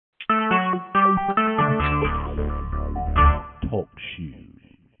Talk Show.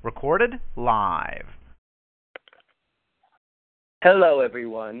 Recorded live. Hello,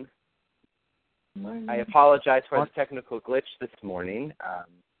 everyone. Morning. I apologize for the technical glitch this morning.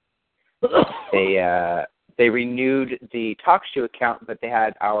 They renewed the Talk Show account, but they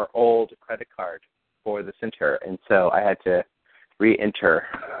had our old credit card for the center, and so I had to re-enter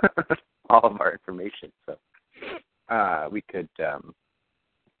all of our information so we could,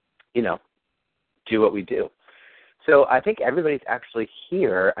 do what we do. So I think everybody's actually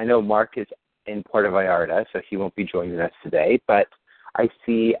here. I know Mark is in Puerto Vallarta, so he won't be joining us today, but I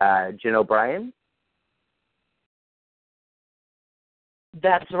see Jen O'Brien.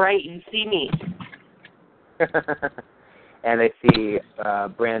 That's right. You see me. And I see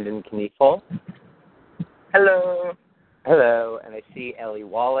Brandon Kniefel. Hello. Hello. And I see Ellie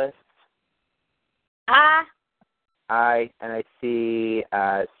Wallace. Ah. Hi. And I see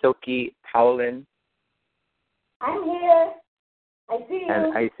Silky Howland. I'm here. I see you.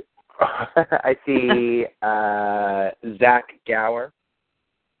 And I see Zach Gower.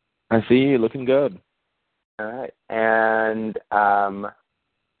 I see you. Looking good. All right. And,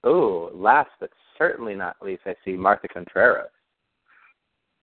 last but certainly not least, I see Martha Contreras.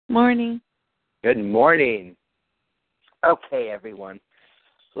 Morning. Good morning. Okay, everyone.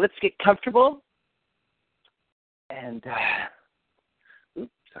 Let's get comfortable. And,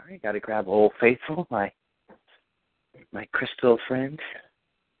 sorry, got to grab Old Faithful, my crystal friend.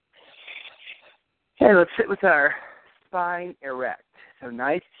 Okay, let's sit with our spine erect. So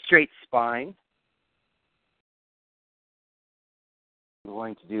nice, straight spine. We're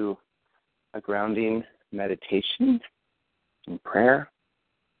going to do a grounding meditation and prayer.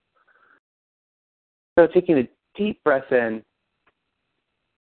 So taking a deep breath in,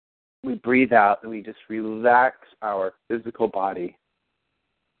 we breathe out and we just relax our physical body.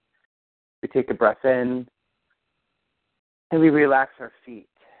 We take a breath in and we relax our feet.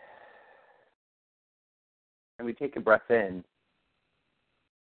 And we take a breath in.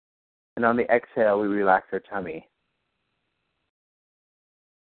 And on the exhale, we relax our tummy.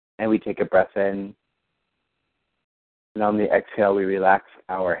 And we take a breath in. And on the exhale, we relax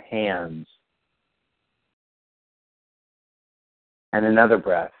our hands. And another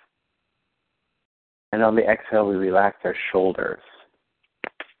breath. And on the exhale, we relax our shoulders.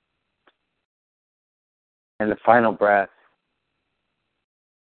 And the final breath.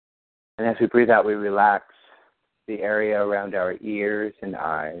 And as we breathe out, we relax the area around our ears and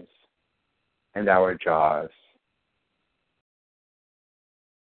eyes and our jaws.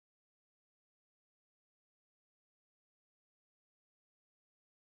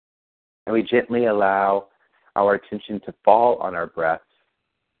 And we gently allow our attention to fall on our breath.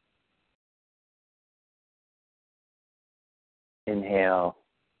 Inhale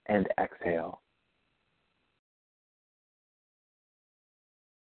and exhale.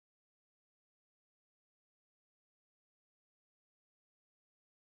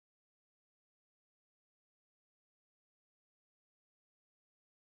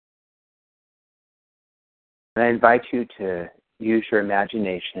 And I invite you to use your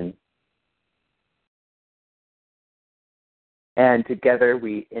imagination. And together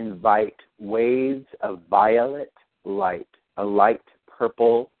we invite waves of violet light, a light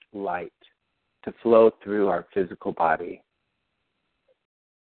purple light, to flow through our physical body.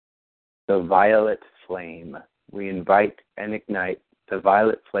 The violet flame. We invite and ignite the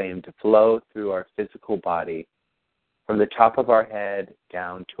violet flame to flow through our physical body from the top of our head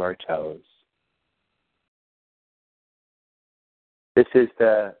down to our toes. This is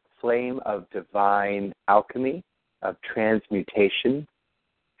the flame of divine alchemy, of transmutation,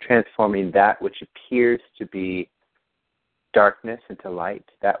 transforming that which appears to be darkness into light,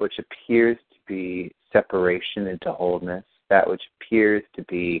 that which appears to be separation into wholeness, that which appears to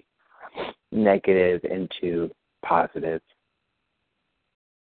be negative into positive,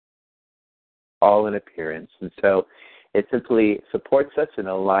 all in appearance. And so it simply supports us in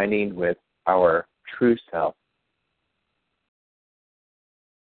aligning with our true self.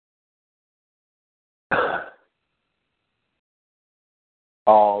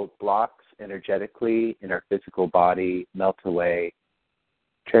 All blocks energetically in our physical body melt away,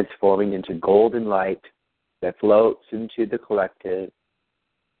 transforming into golden light that floats into the collective.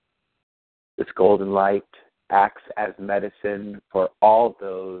 This golden light acts as medicine for all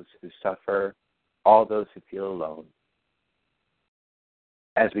those who suffer, all those who feel alone.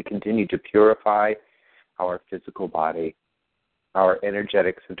 As we continue to purify our physical body, our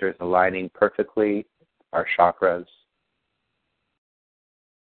energetic centers aligning perfectly, our chakras.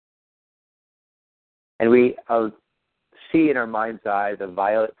 And we see in our mind's eye the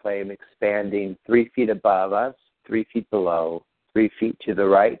violet flame expanding 3 feet above us 3 feet below, 3 feet to the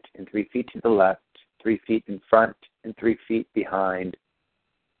right and 3 feet to the left, 3 feet in front and 3 feet behind.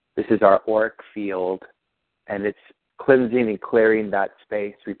 This is our auric field, and it's cleansing and clearing that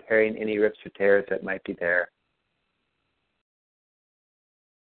space, repairing any rips or tears that might be there.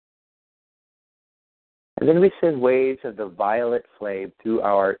 And then we send waves of the violet flame through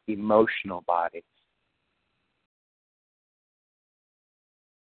our emotional bodies.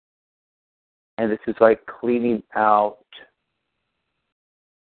 And this is like cleaning out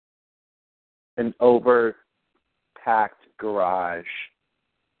an overpacked garage.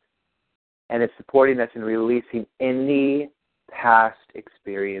 And it's supporting us in releasing any past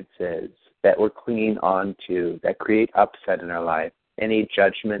experiences that we're clinging on to that create upset in our life, any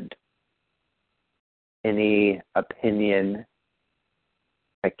judgment, any opinion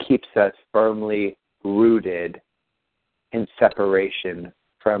that keeps us firmly rooted in separation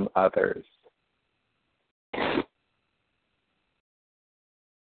from others.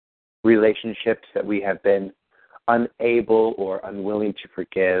 Relationships that we have been unable or unwilling to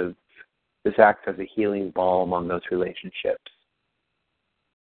forgive, this acts as a healing balm on those relationships.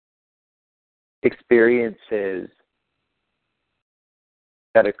 Experiences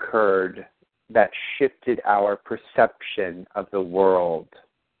that occurred that shifted our perception of the world.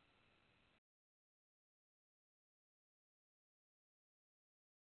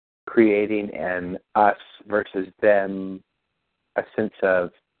 Creating an us versus them, a sense of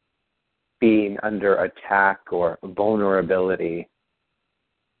being under attack or vulnerability.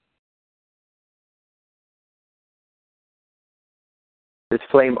 This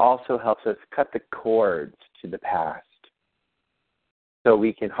flame also helps us cut the cords to the past so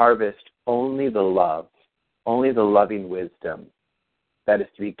we can harvest only the love, only the loving wisdom that is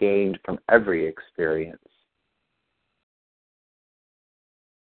to be gained from every experience.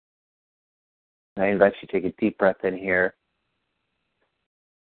 I invite you to take a deep breath in here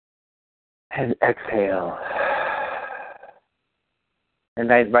and exhale.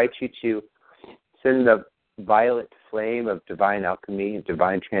 And I invite you to send the violet flame of divine alchemy and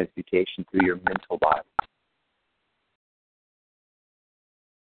divine transmutation through your mental body.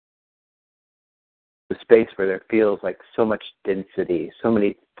 The space where there feels like so much density, so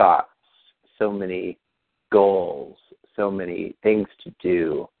many thoughts, so many goals, so many things to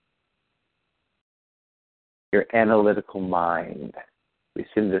do. Your analytical mind. We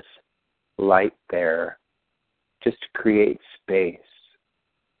send this light there just to create space,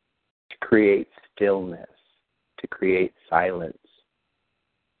 to create stillness, to create silence.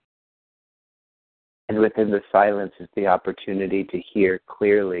 And within the silence is the opportunity to hear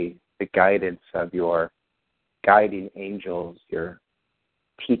clearly the guidance of your guiding angels, your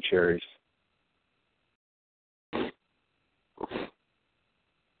teachers,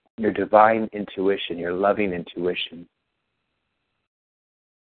 your divine intuition, your loving intuition,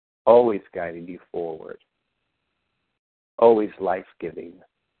 always guiding you forward, always life-giving,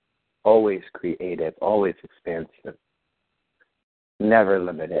 always creative, always expansive, never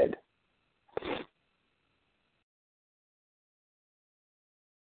limited.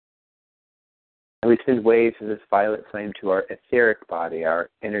 And we send waves of this violet flame to our etheric body, our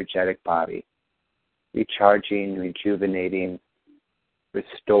energetic body, recharging, rejuvenating,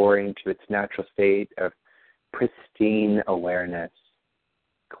 restoring to its natural state of pristine awareness,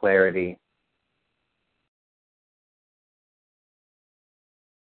 clarity.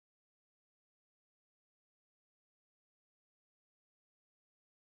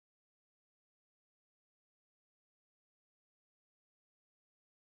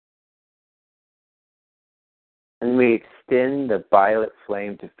 And we extend the violet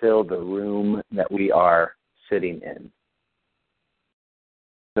flame to fill the room that we are sitting in.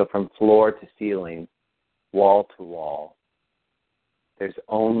 So from floor to ceiling, wall to wall, there's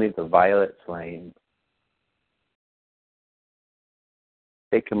only the violet flame.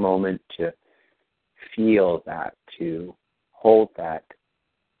 Take a moment to feel that, to hold that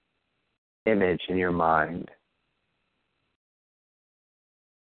image in your mind.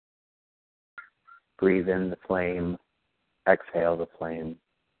 Breathe in the flame, exhale the flame.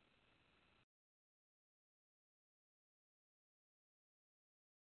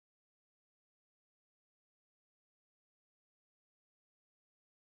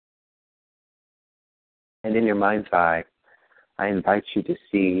 And in your mind's eye, I invite you to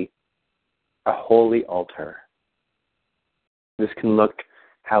see a holy altar. This can look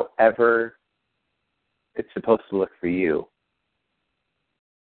however it's supposed to look for you.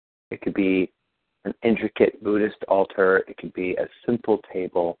 It could be an intricate Buddhist altar. It could be a simple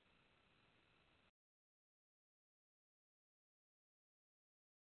table.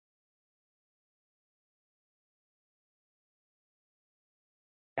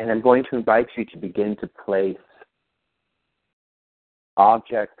 And I'm going to invite you to begin to place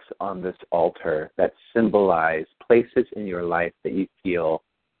objects on this altar that symbolize places in your life that you feel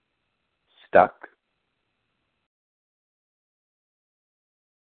stuck.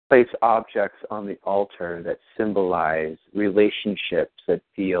 Place objects on the altar that symbolize relationships that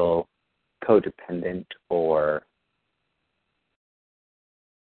feel codependent or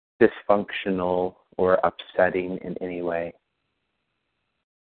dysfunctional or upsetting in any way.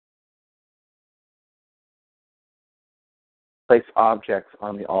 Place objects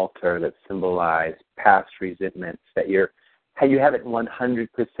on the altar that symbolize past resentments that you haven't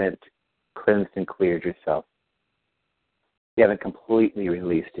 100% cleansed and cleared yourself. You haven't completely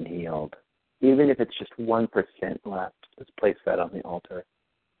released and healed. Even if it's just 1% left, let's place that on the altar.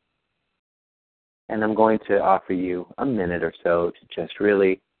 And I'm going to offer you a minute or so to just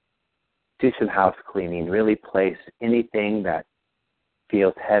really do some house cleaning, really place anything that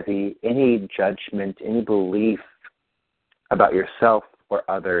feels heavy, any judgment, any belief about yourself or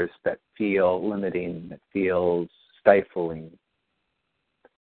others that feel limiting, that feels stifling.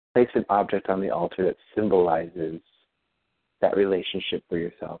 Place an object on the altar that symbolizes that relationship for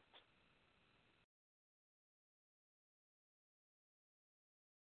yourself.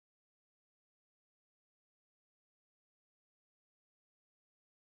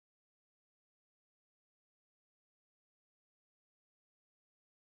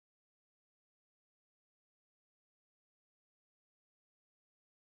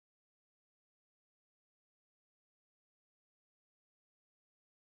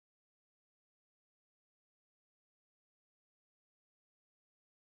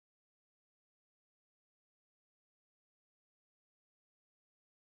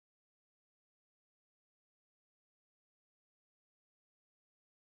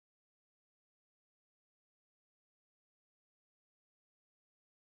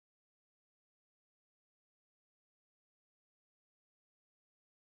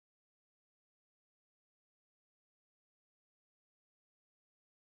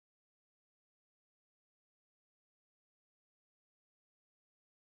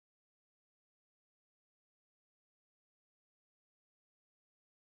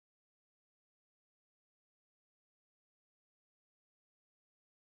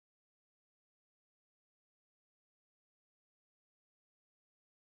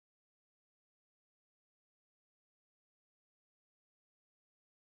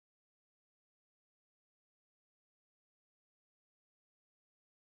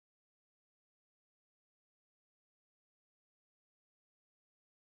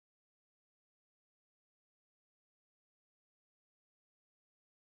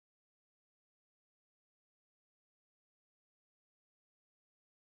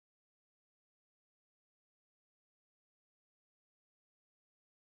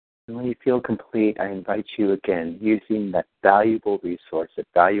 And when you feel complete, I invite you again, using that valuable resource, that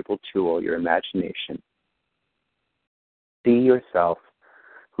valuable tool, your imagination. See yourself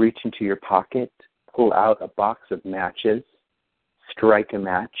reach into your pocket, pull out a box of matches, strike a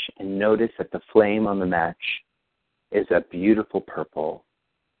match, and notice that the flame on the match is a beautiful purple.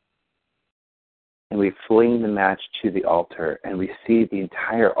 And we fling the match to the altar, and we see the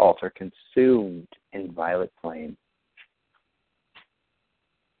entire altar consumed in violet flame.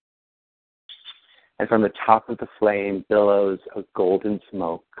 And from the top of the flame billows a golden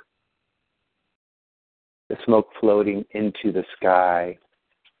smoke, the smoke floating into the sky.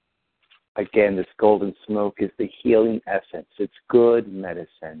 Again, this golden smoke is the healing essence. It's good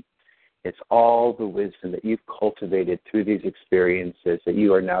medicine. It's all the wisdom that you've cultivated through these experiences that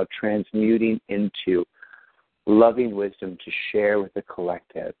you are now transmuting into loving wisdom to share with the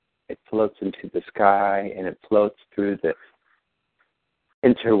collective. It floats into the sky and it floats through the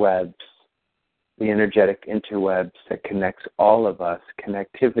interwebs, the energetic interwebs that connects all of us,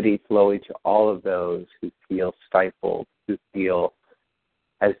 connectivity flowing to all of those who feel stifled, who feel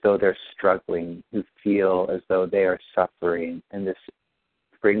as though they're struggling, who feel as though they are suffering, and this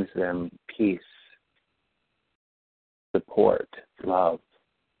brings them peace, support, love.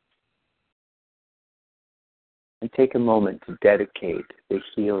 And take a moment to dedicate the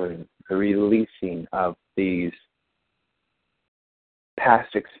healing, the releasing of these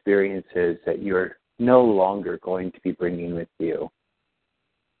past experiences that you're no longer going to be bringing with you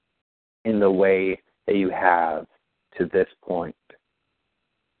in the way that you have to this point.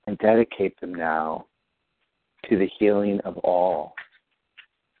 And dedicate them now to the healing of all.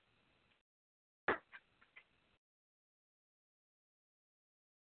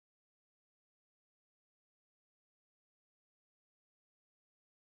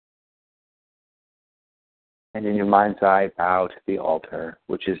 And in your mind's eye, bow to the altar,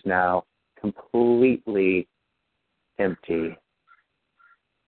 which is now completely empty.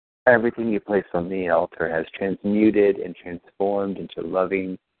 Everything you place on the altar has transmuted and transformed into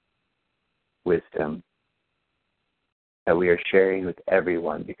loving wisdom that we are sharing with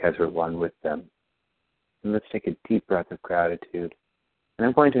everyone because we're one with them. And let's take a deep breath of gratitude. And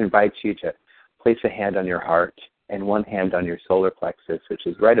I'm going to invite you to place a hand on your heart and one hand on your solar plexus, which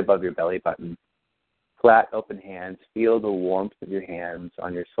is right above your belly button. Flat, open hands. Feel the warmth of your hands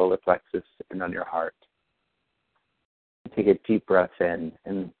on your solar plexus and on your heart. Take a deep breath in,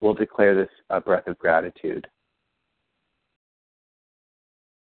 and we'll declare this a breath of gratitude.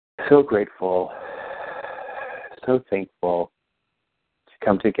 So grateful, so thankful to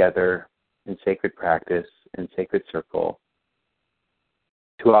come together in sacred practice, in sacred circle,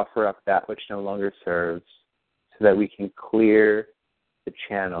 to offer up that which no longer serves so that we can clear the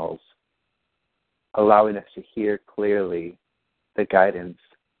channels, allowing us to hear clearly the guidance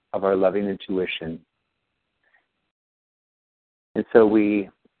of our loving intuition. And so we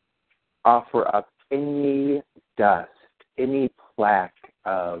offer up any dust, any plaque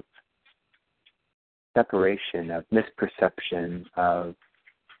of separation, of misperception, of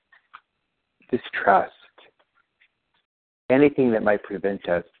distrust, anything that might prevent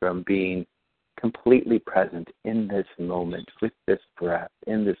us from being completely present in this moment, with this breath,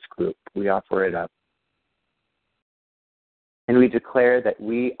 in this group. We offer it up. And we declare that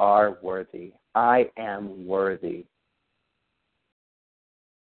we are worthy. I am worthy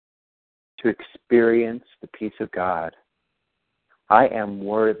to experience the peace of God. I am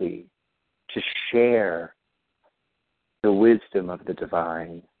worthy to share the wisdom of the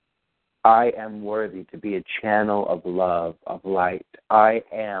divine. I am worthy to be a channel of love, of light. I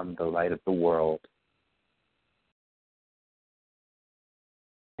am the light of the world.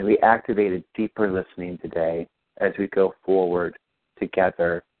 And we activated deeper listening today as we go forward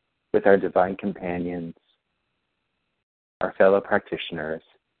together with our divine companions, our fellow practitioners,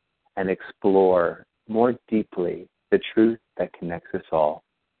 and explore more deeply the truth that connects us all.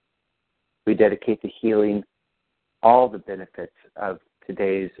 We dedicate to healing all the benefits of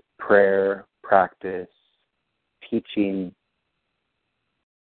today's prayer, practice, teaching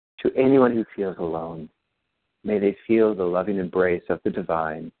to anyone who feels alone. May they feel the loving embrace of the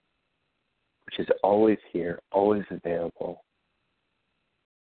divine, which is always here, always available.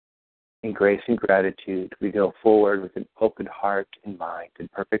 In grace and gratitude, we go forward with an open heart and mind in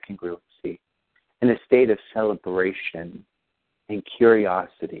perfect congruency, in a state of celebration and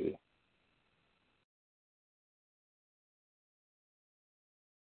curiosity.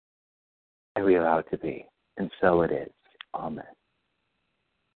 And we allow it to be. And so it is. Amen.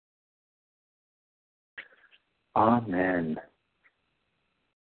 Amen.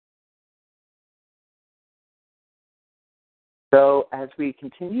 So as we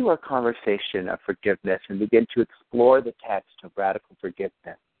continue our conversation of forgiveness and begin to explore the text of radical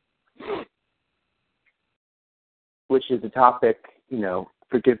forgiveness, which is a topic,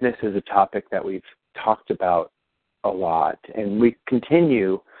 forgiveness is a topic that we've talked about a lot. And we'll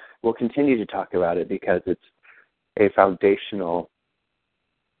continue to talk about it because it's a foundational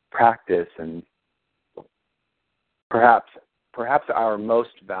practice and perhaps our most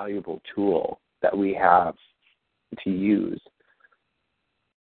valuable tool that we have to use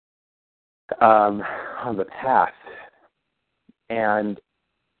on the path. And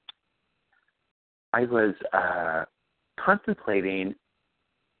I was contemplating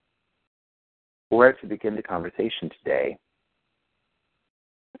where to begin the conversation today.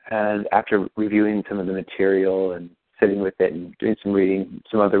 And after reviewing some of the material and sitting with it and doing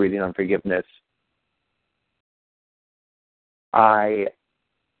some other reading on forgiveness, I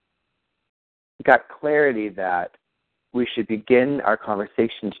got clarity that we should begin our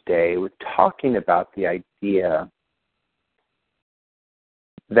conversation today with talking about the idea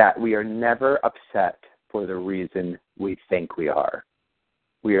that we are never upset for the reason we think we are.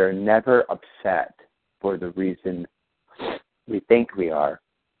 We are never upset for the reason we think we are.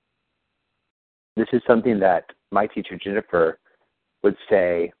 This is something that my teacher Jennifer would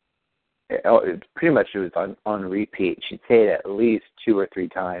say. Pretty much it was on repeat. She'd say it at least 2 or 3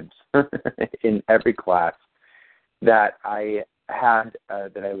 times in every class that I had,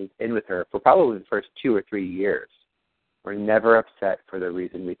 that I was in with her for probably the first 2 or 3 years. We're never upset for the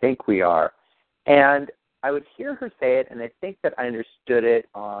reason we think we are. And I would hear her say it, and I think that I understood it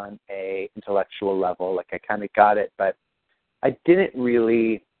on a intellectual level, like I kind of got it, but I didn't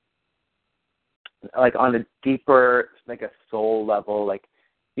really, like on a deeper, like a soul level, like,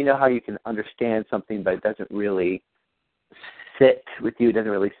 you know how you can understand something, but it doesn't really sit with you, it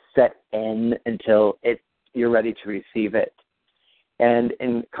doesn't really set in until it you're ready to receive it. And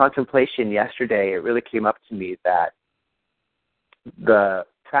in contemplation yesterday, it really came up to me that the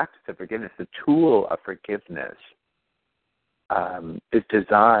practice of forgiveness, the tool of forgiveness, is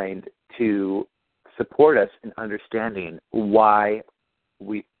designed to support us in understanding why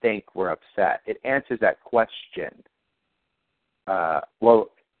we think we're upset. It answers that question. Well,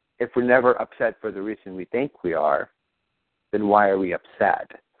 if we're never upset for the reason we think we are, then why are we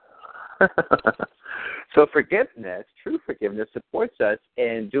upset? So forgiveness, true forgiveness, supports us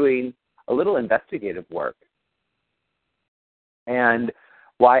in doing a little investigative work. And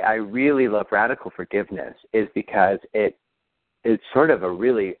why I really love radical forgiveness is because it's sort of a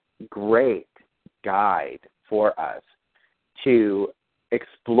really great guide for us to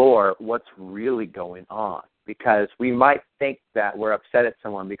explore what's really going on. Because we might think that we're upset at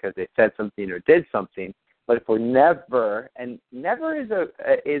someone because they said something or did something, but if we're never, and never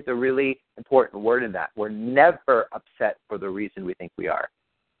is a really important word in that, we're never upset for the reason we think we are.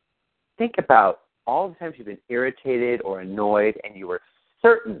 Think about all the times you've been irritated or annoyed and you were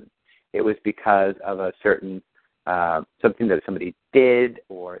certain it was because of a certain something that somebody did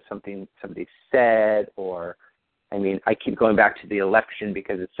or something somebody said, or, I mean, I keep going back to the election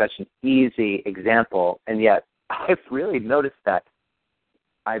because it's such an easy example, and yet I've really noticed that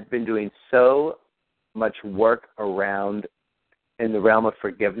I've been doing so much work around, in the realm of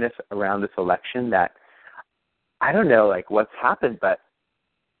forgiveness around this election, that I don't know, like, what's happened, but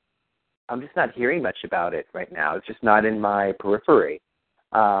I'm just not hearing much about it right now. It's just not in my periphery.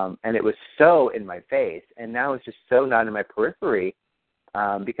 And it was so in my face, and now it's just so not in my periphery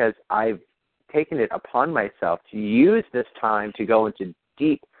because I've taken it upon myself to use this time to go into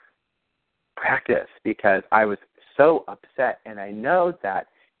deep practice because I was so upset, and I know that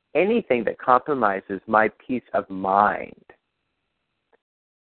anything that compromises my peace of mind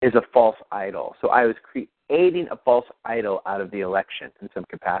is a false idol. So I was creating a false idol out of the election in some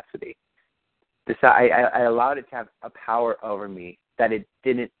capacity. I allowed it to have a power over me that it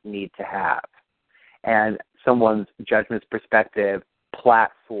didn't need to have. And someone's judgment, perspective,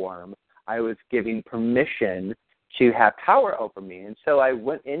 platform, I was giving permission to have power over me. And so I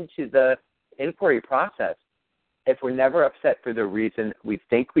went into the inquiry process. If we're never upset for the reason we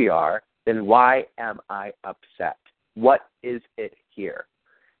think we are, then why am I upset? What is it here?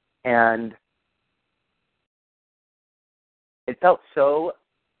 And it felt so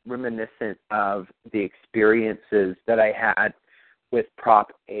reminiscent of the experiences that I had with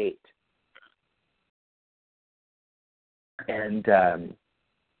Prop 8. And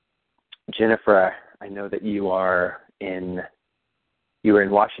Jennifer, I know that you were in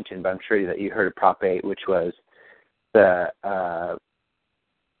Washington, but I'm sure that you heard of Prop 8, which was the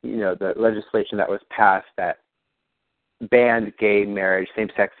the legislation that was passed that banned gay marriage,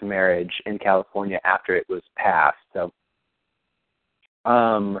 same-sex marriage in California after it was passed. So,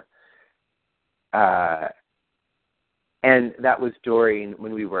 and that was during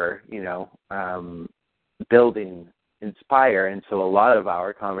when we were, building Inspire, and so a lot of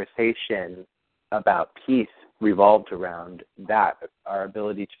our conversation about peace revolved around that, our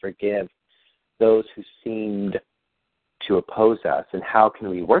ability to forgive those who seemed to oppose us, and how can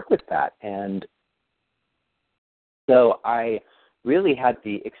we work with that. And so I really had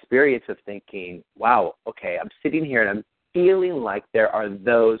the experience of thinking, wow, okay, I'm sitting here and I'm feeling like there are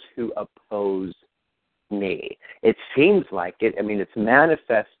those who oppose me. It seems like it. I mean, it's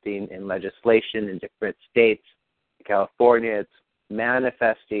manifesting in legislation in different states. In California, it's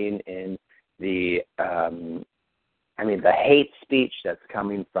manifesting in the hate speech that's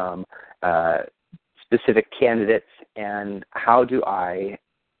coming from specific candidates. And how do I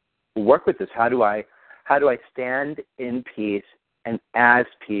work with this? How do I stand in peace and as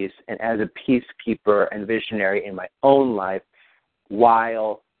a peacekeeper and visionary in my own life,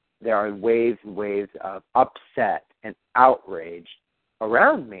 while there are waves and waves of upset and outrage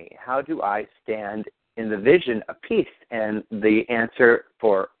around me? How do I stand in the vision of peace? And the answer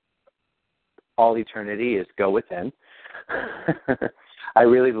for all eternity is go within. I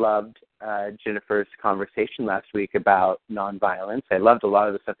really loved Jennifer's conversation last week about nonviolence. I loved a lot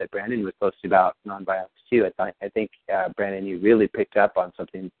of the stuff that Brandon was posting about nonviolence too. I think Brandon, you really picked up on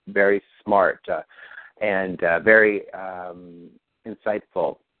something very smart and very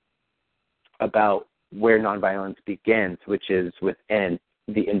insightful about where nonviolence begins, which is within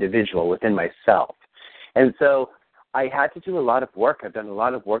the individual, within myself. And so I had to do a lot of work. I've done a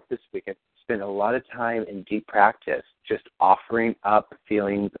lot of work this week. I've spent a lot of time in deep practice, just offering up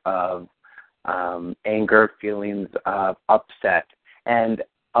feelings of anger, feelings of upset, and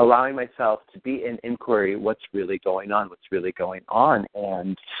allowing myself to be in inquiry, what's really going on.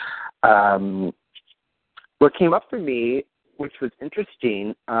 And what came up for me, which was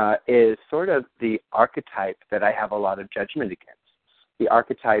interesting, is sort of the archetype that I have a lot of judgment against. The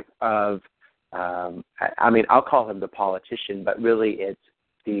archetype of, I'll call him the politician, but really it's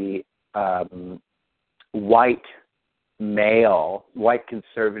the white male, white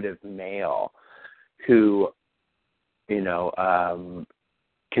conservative male who,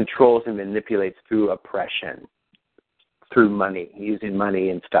 controls and manipulates through oppression, through money, using money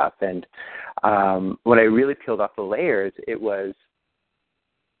and stuff. And when I really peeled off the layers, it was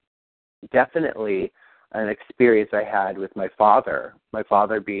definitely an experience I had with my father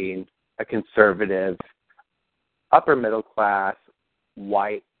being a conservative, upper middle class,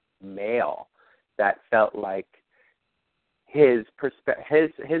 white male that felt like his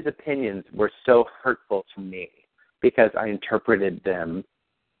opinions were so hurtful to me because I interpreted them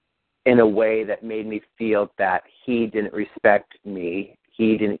in a way that made me feel that he didn't respect me,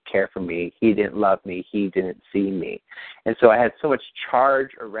 he didn't care for me, he didn't love me, he didn't see me. And so I had so much charge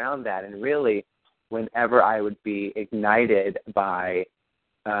around that, and really whenever I would be ignited by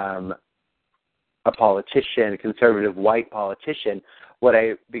a politician, a conservative white politician, what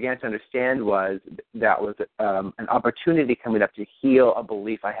I began to understand was that was an opportunity coming up to heal a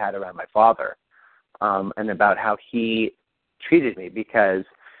belief I had around my father and about how he treated me, because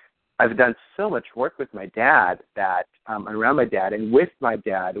I've done so much work with my dad that around my dad and with my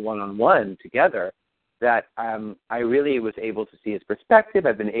dad one-on-one together that I really was able to see his perspective.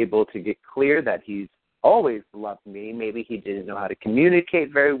 I've been able to get clear that he's always loved me. Maybe he didn't know how to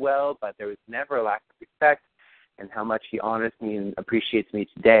communicate very well, but there was never a lack of respect, and how much he honors me and appreciates me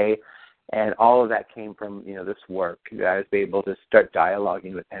today. And all of that came from, this work. I was able to start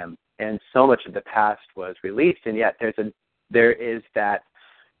dialoguing with him. And so much of the past was released, and yet there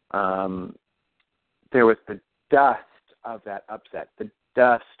was the dust of that upset, the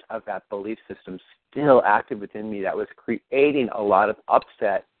dust of that belief system still active within me that was creating a lot of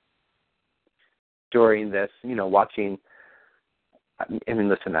upset during this, watching.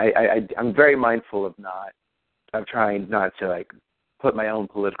 Listen, I'm very mindful of trying not to put my own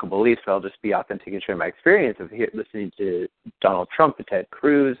political beliefs, so I'll just be authentic and share my experience of listening to Donald Trump and Ted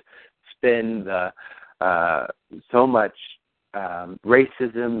Cruz spin so much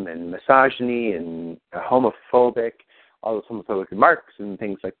racism and misogyny and homophobic, all those homophobic remarks and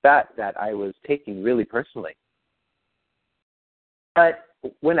things like that I was taking really personally. But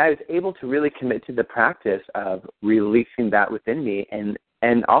when I was able to really commit to the practice of releasing that within me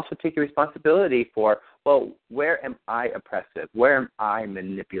and also taking responsibility for, well, where am I oppressive? Where am I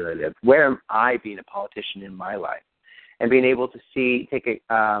manipulative? Where am I being a politician in my life? And being able to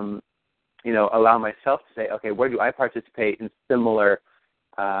allow myself to say, okay, where do I participate in similar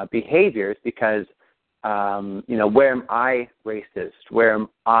behaviors? Because, where am I racist? Where am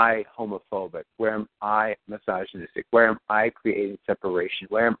I homophobic? Where am I misogynistic? Where am I creating separation?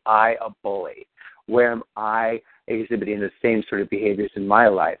 Where am I a bully? Where am I exhibiting the same sort of behaviors in my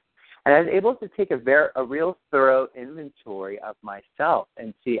life? And I was able to take a real thorough inventory of myself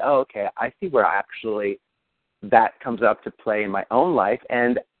and see, okay, I see where actually that comes up to play in my own life.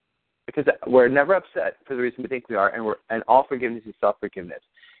 And because we're never upset for the reason we think we are, and all forgiveness is self-forgiveness.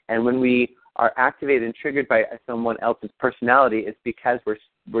 And when we are activated and triggered by someone else's personality, it's because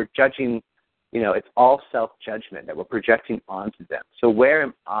we're judging, it's all self-judgment that we're projecting onto them. So where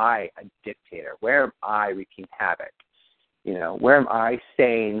am I a dictator? Where am I wreaking havoc? Where am I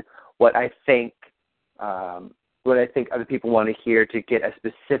saying what I think other people want to hear to get a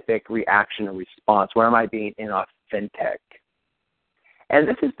specific reaction or response? Where am I being inauthentic? And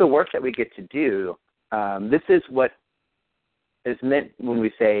this is the work that we get to do. This is what is meant when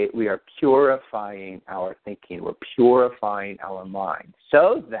we say we are purifying our thinking. We're purifying our mind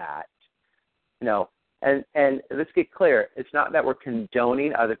so that, and let's get clear, it's not that we're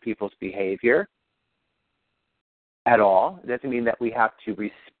condoning other people's behavior at all. It doesn't mean that we have to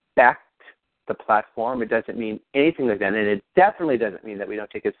respect the platform. It doesn't mean anything like that. And it definitely doesn't mean that we don't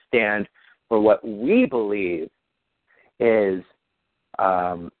take a stand for what we believe is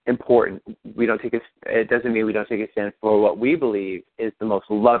important. It doesn't mean we don't take a stand for what we believe is the most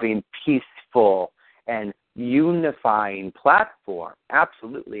loving, peaceful, and unifying platform.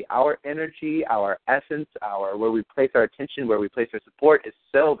 Absolutely. Our energy, our essence, where we place our attention, where we place our support is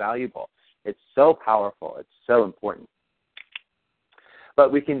so valuable. It's so powerful. It's so important.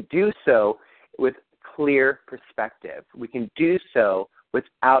 But we can do so with clear perspective. We can do so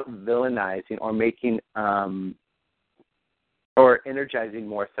without villainizing or making or energizing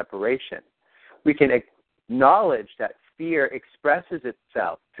more separation. We can acknowledge that fear expresses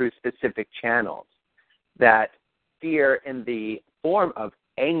itself through specific channels, that fear in the form of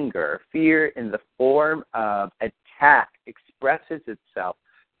anger, fear in the form of attack expresses itself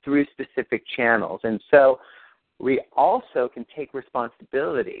through specific channels. And so we also can take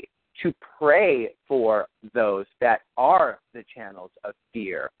responsibility to pray for those that are the channels of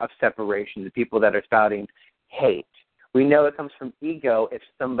fear, of separation, the people that are spouting hate. We know it comes from ego if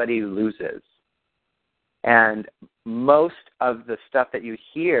somebody loses. And most of the stuff that you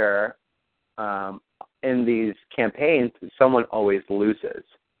hear in these campaigns, someone always loses.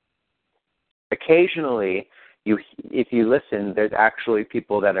 Occasionally, if you listen, there's actually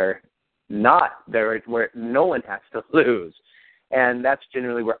people that are not there where no one has to lose. And that's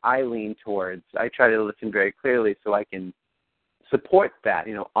generally where I lean towards. I try to listen very clearly so I can support that,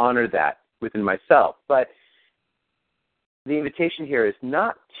 honor that within myself. But the invitation here is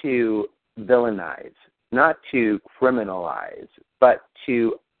not to villainize, not to criminalize, but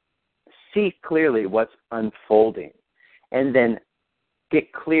to see clearly what's unfolding and then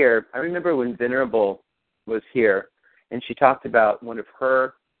get clear. I remember when Venerable was here and she talked about one of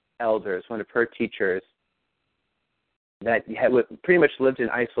her elders, one of her teachers, that had pretty much lived in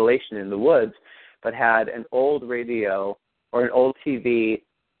isolation in the woods, but had an old radio or an old TV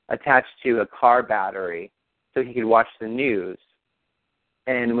attached to a car battery so he could watch the news.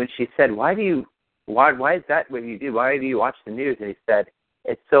 And when she said, why is that what you do? Why do you watch the news? And he said,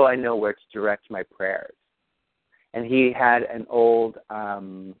 it's so I know where to direct my prayers. And he had an old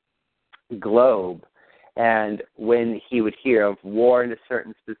globe. And when he would hear of war in a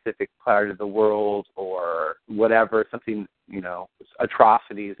certain specific part of the world or whatever, something,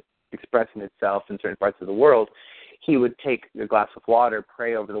 atrocities expressing itself in certain parts of the world, he would take a glass of water,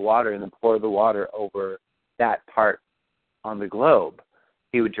 pray over the water, and then pour the water over that part on the globe.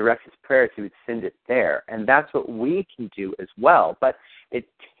 He would direct his prayers. He would send it there. And that's what we can do as well. But it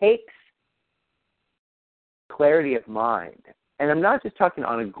takes clarity of mind. And I'm not just talking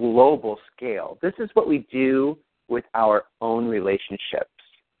on a global scale. This is what we do with our own relationships.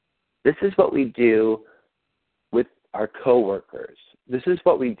 This is what we do with our coworkers. This is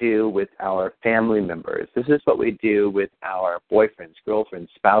what we do with our family members. This is what we do with our boyfriends,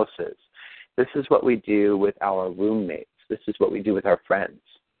 girlfriends, spouses. This is what we do with our roommates. This is what we do with our friends.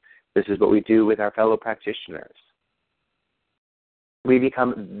 This is what we do with our fellow practitioners. We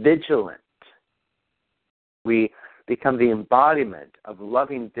become vigilant. We become the embodiment of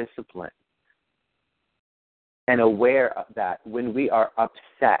loving discipline and aware of that when we are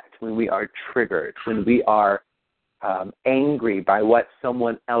upset, when we are triggered, when we are angry by what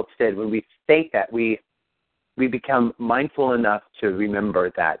someone else did. When we think that, we become mindful enough to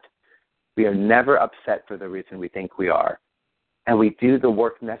remember that we are never upset for the reason we think we are. And we do the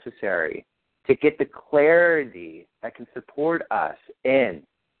work necessary to get the clarity that can support us in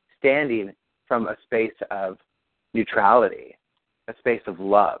standing from a space of neutrality, a space of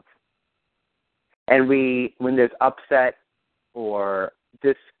love. And when there's upset or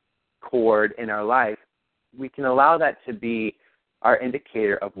discord in our life, we can allow that to be our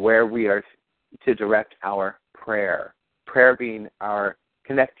indicator of where we are to direct our prayer. Prayer being our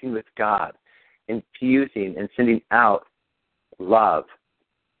connecting with God, infusing and sending out love,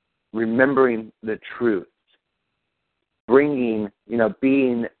 remembering the truth, bringing,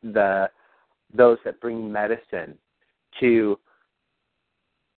 being those that bring medicine to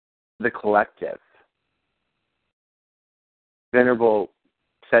the collective. Venerable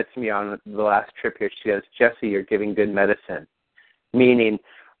said to me on the last trip here, she goes, Jesse, you're giving good medicine, meaning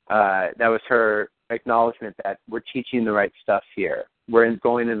that was her acknowledgement that we're teaching the right stuff here. We're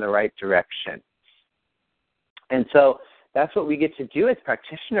going in the right direction. And so that's what we get to do as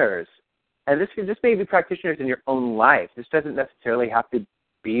practitioners. And this may be practitioners in your own life. This doesn't necessarily have to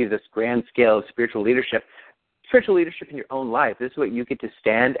be this grand scale of spiritual leadership. Spiritual leadership in your own life, this is what you get to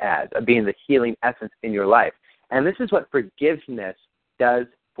stand as, being the healing essence in your life. And this is what forgiveness does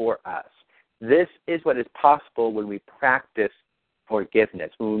for us. This is what is possible when we practice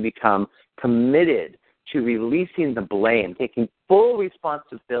forgiveness, when we become committed to releasing the blame, taking full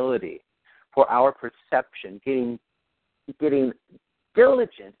responsibility for our perception, getting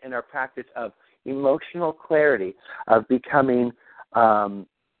diligent in our practice of emotional clarity, of becoming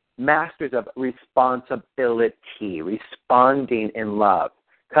masters of responsibility, responding in love,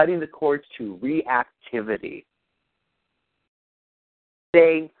 cutting the cords to reactivity,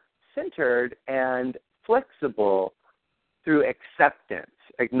 staying centered and flexible through acceptance,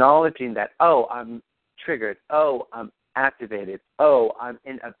 acknowledging that, I'm triggered, I'm activated, I'm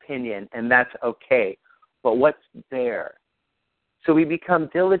in opinion, and that's okay. But what's there? So we become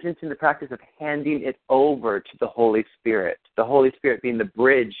diligent in the practice of handing it over to the Holy Spirit being the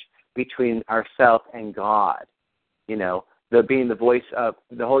bridge between ourselves and God, being the voice of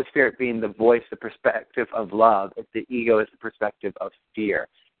the Holy Spirit being the voice, the perspective of love, if the ego is the perspective of fear.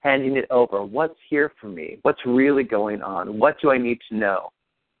 Handing it over. What's here for me? What's really going on? What do I need to know?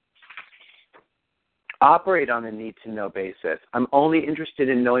 Operate on a need-to-know basis. I'm only interested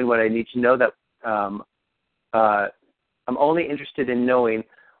in knowing what I need to know. I'm only interested in knowing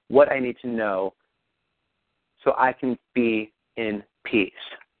what I need to know so I can be in peace.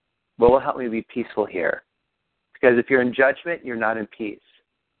 What will help me be peaceful here? Because if you're in judgment, you're not in peace.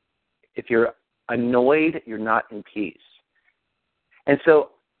 If you're annoyed, you're not in peace. And so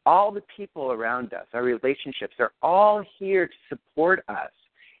all the people around us, our relationships, are all here to support us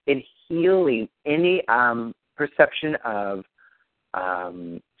in healing any perception of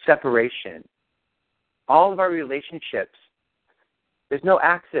separation. All of our relationships, there's no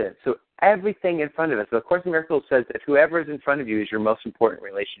accident. So everything in front of us, the Course in Miracles says that whoever is in front of you is your most important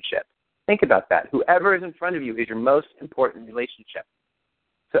relationship. Think about that. Whoever is in front of you is your most important relationship.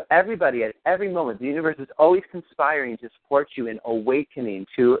 So everybody at every moment, the universe is always conspiring to support you in awakening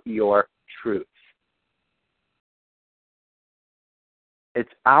to your truth. It's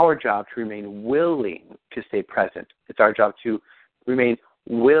our job to remain willing to stay present. It's our job to remain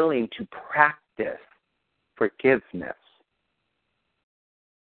willing to practice forgiveness.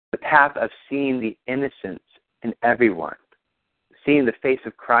 The path of seeing the innocence in everyone, seeing the face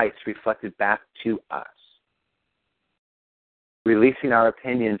of Christ reflected back to us. Releasing our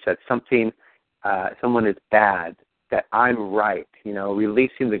opinions that someone is bad, that I'm right,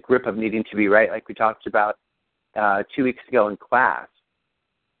 releasing the grip of needing to be right, like we talked about 2 weeks ago in class.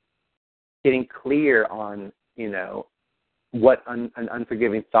 Getting clear on, what an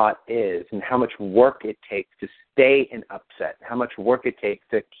unforgiving thought is and how much work it takes to stay in upset, how much work it takes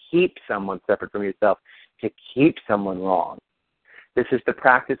to keep someone separate from yourself, to keep someone wrong. This is the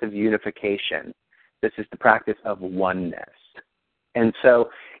practice of unification. This is the practice of oneness. And so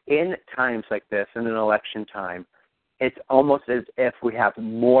in times like this, in an election time, it's almost as if we have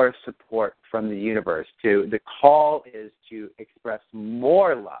more support from the universe. The call is to express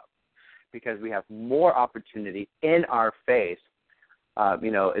more love because we have more opportunity in our face.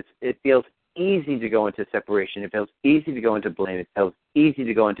 It feels easy to go into separation. It feels easy to go into blame. It feels easy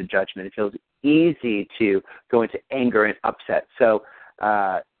to go into judgment. It feels easy to go into anger and upset. So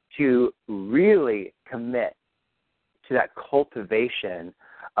to really commit to that cultivation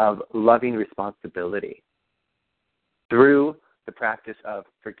of loving responsibility through the practice of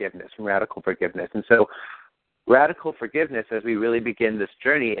forgiveness, radical forgiveness. And so radical forgiveness, as we really begin this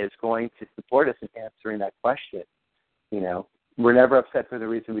journey, is going to support us in answering that question. We're never upset for the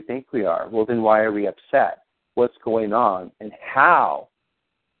reason we think we are. Well, then why are we upset? What's going on? And how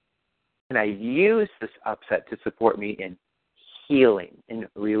can I use this upset to support me in healing, in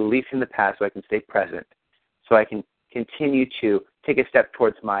releasing the past so I can stay present, so I can continue to take a step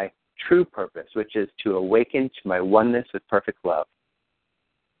towards my true purpose, which is to awaken to my oneness with perfect love.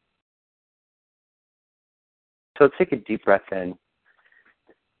 So take a deep breath in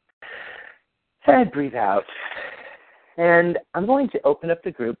and breathe out. And I'm going to open up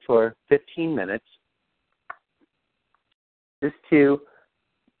the group for 15 minutes just to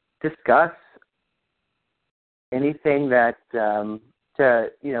discuss anything that, so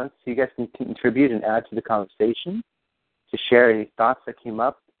you guys can contribute and add to the conversation, to share any thoughts that came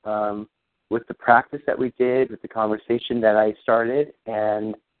up with the practice that we did, with the conversation that I started,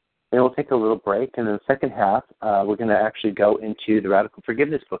 and then we'll take a little break. And in the second half, we're going to actually go into the Radical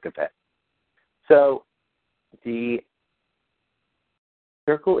Forgiveness book a bit. So the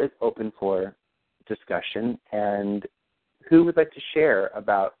circle is open for discussion, and who would like to share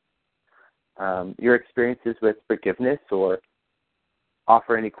about your experiences with forgiveness or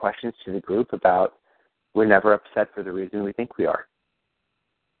offer any questions to the group about we're never upset for the reason we think we are?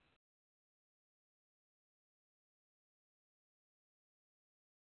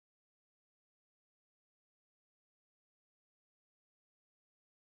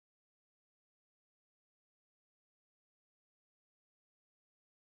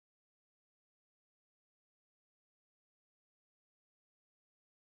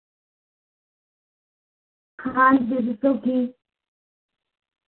 Hi, this is Soki.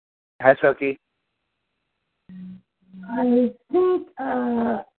 Hi, Soki. I think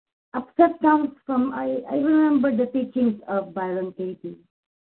upset comes from, I remember the teachings of Byron Katie.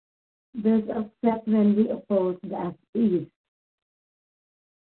 There's upset when we oppose the as-is,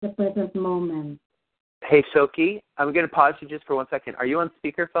 the present moment. Hey, Soki, I'm going to pause you just for 1 second. Are you on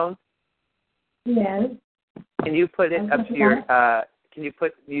speakerphone? Yes. Can you put it up to your,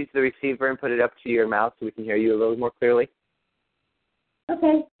 use the receiver and put it up to your mouth so we can hear you a little more clearly?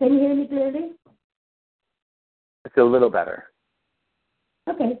 Okay. Can you hear me clearly? It's a little better.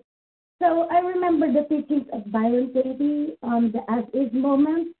 Okay. So I remember the teachings of Byron Katie on the as-is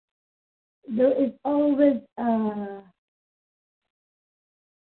moment. There is always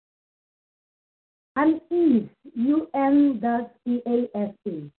unease, U-N-E-A-S-E,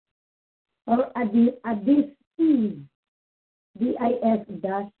 or a dis-ease,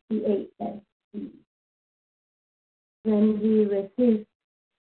 D-I-S-E-A-S-E.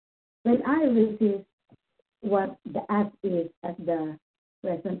 When I resist what the as is at the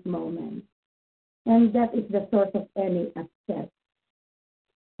present moment. And that is the source of any upset.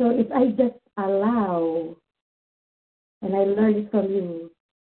 So if I just allow, and I learned it from you,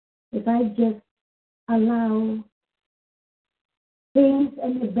 if I just allow things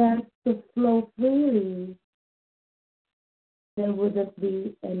and events to flow freely, there wouldn't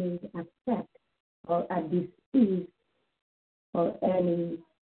be any upset or a dis-ease or any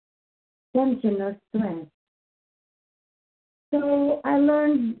tension or stress. So I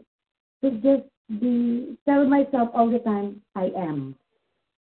learned to just tell myself all the time, I am.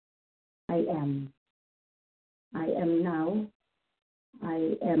 I am. I am now.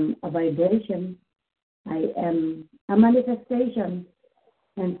 I am a vibration. I am a manifestation.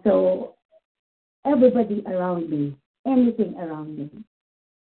 And so everybody around me, anything around me.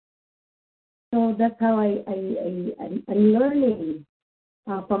 So that's how I'm learning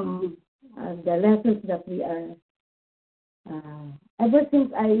from the lessons that we are. Ever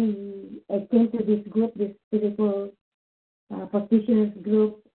since I came to this group, this spiritual practitioners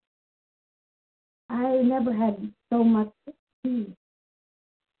group, I never had so much peace.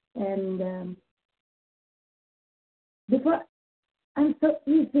 And before, I'm so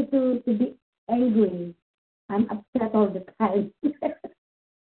easy to be angry. I'm upset all the time.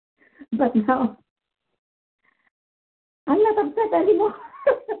 But now, I'm not upset anymore.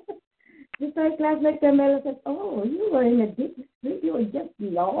 Just like last night, Carmela said, oh, you were in a deep sleep. You were just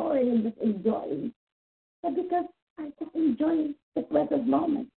lowering and just enjoying. But because I just enjoy the present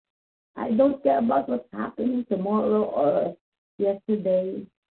moment. I don't care about what's happening tomorrow or yesterday.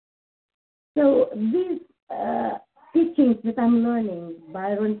 So these teachings that I'm learning,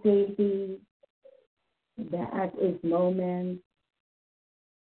 Byron Katie, the as-is moment,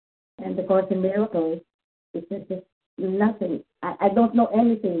 and the Course in Miracles, it's just nothing. I don't know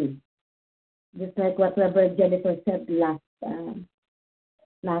anything. Just like what Reverend Jennifer said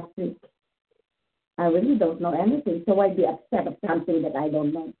last week. I really don't know anything, so why be upset of something that I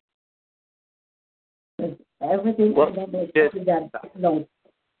don't know? Because everything I don't know is God knows.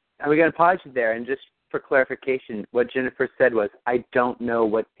 And we're going to pause you there, and just for clarification, what Jennifer said was, I don't know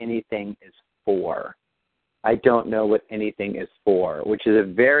what anything is for. I don't know what anything is for, which is a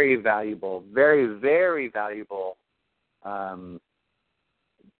very valuable, very, very valuable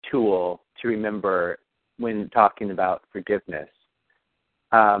tool to remember when talking about forgiveness.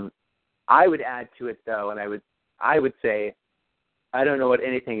 I would add to it, though, and I would say, I don't know what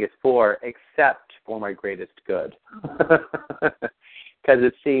anything is for except for my greatest good. Because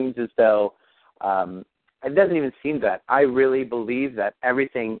it seems as though, it doesn't even seem that. I really believe that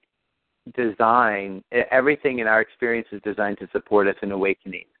everything in our experience is designed to support us in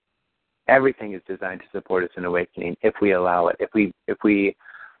awakening. Everything is designed to support us in awakening if we allow it, if we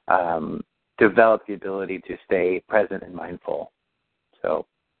develop the ability to stay present and mindful. So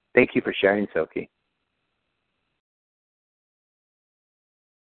thank you for sharing, Sophie.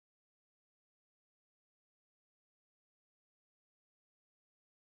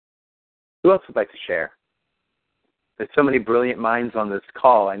 Who else would like to share? There's so many brilliant minds on this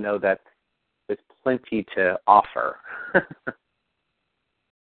call. I know that there's plenty to offer.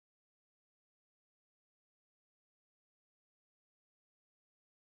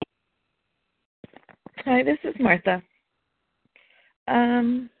 Hi, this is Martha.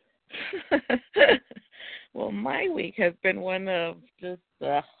 Well, my week has been one of just,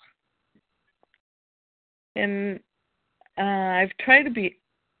 and I've tried to be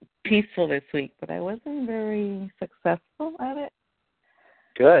peaceful this week, but I wasn't very successful at it.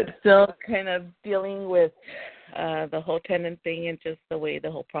 Good. Still kind of dealing with the whole tenant thing and just the way the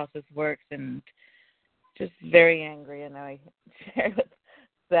whole process works, and just very angry. And I shared with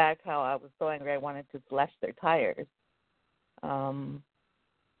Zach how I was so angry I wanted to slash their tires.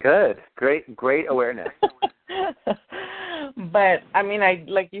 Good. Great awareness. But, I mean,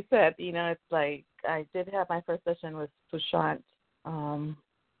 like you said, it's like I did have my first session with Sushant,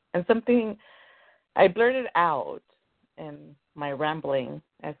 and something I blurted out in my rambling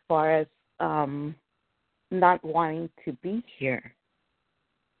as far as not wanting to be here.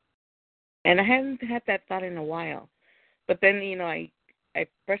 And I hadn't had that thought in a while. But then, I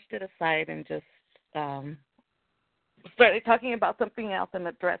brushed it aside and just started talking about something else and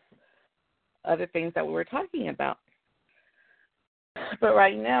addressed other things that we were talking about. But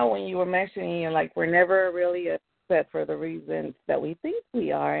right now, when you were mentioning, like, we're never really upset for the reasons that we think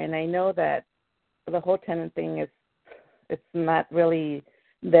we are, and I know that the whole tenant thing is, it's not really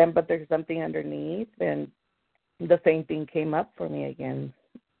them, but there's something underneath, and the same thing came up for me again.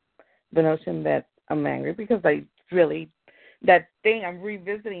 The notion that I'm angry because I really, that thing, I'm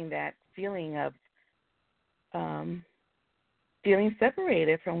revisiting that feeling of feeling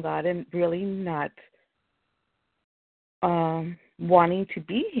separated from God and really not wanting to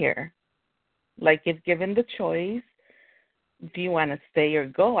be here. Like, if given the choice, do you want to stay or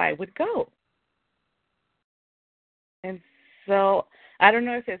go, I would go. And so I don't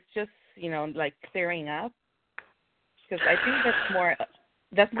know if it's just, like clearing up, because I think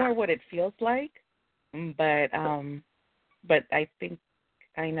that's more what it feels like. But I think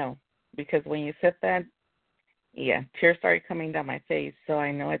I know, because when you said that, yeah, tears started coming down my face. So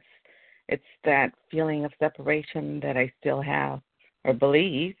I know it's that feeling of separation that I still have, or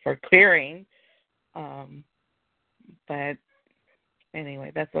believe, or clearing. But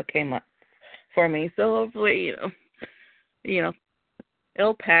anyway, that's what came up for me. So hopefully,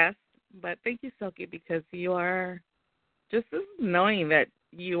 it'll pass. But thank you, Silky, because you are just knowing that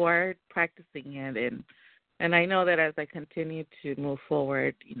you are practicing it, and I know that as I continue to move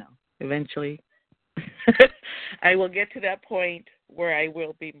forward, eventually I will get to that point where I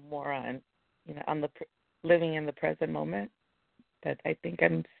will be more on the living in the present moment. But I think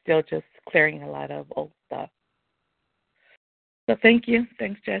I'm still just clearing a lot of old stuff. So thank you.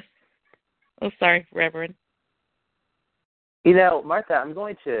 Thanks, Jess. Oh, sorry, Reverend. Martha, I'm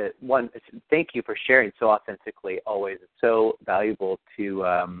going to, thank you for sharing so authentically always. It's so valuable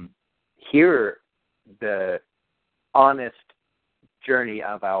to hear the honest journey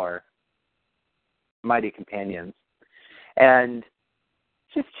of our mighty companions. And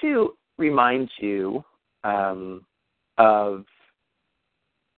just to remind you of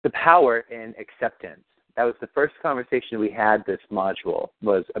the power in acceptance. That was the first conversation we had this module,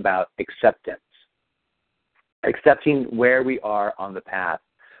 was about acceptance. Accepting where we are on the path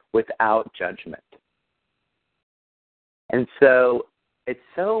without judgment. And so it's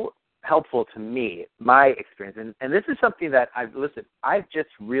so helpful to me, my experience, and this is something that I've just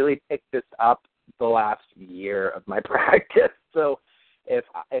really picked this up the last year of my practice. So if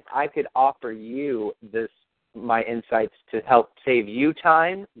I could offer you my insights to help save you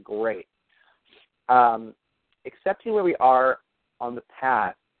time, great. Accepting where we are on the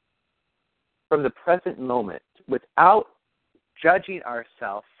path from the present moment without judging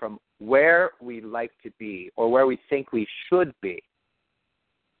ourselves from where we like to be or where we think we should be.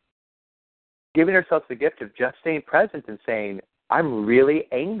 Giving ourselves the gift of just staying present and saying, I'm really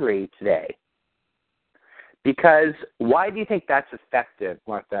angry today. Because why do you think that's effective,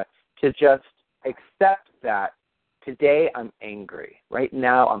 Martha? To just accept that today I'm angry. Right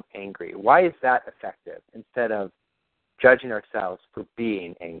now I'm angry. Why is that effective instead of judging ourselves for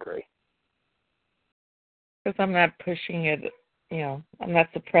being angry? Because I'm not pushing it, I'm not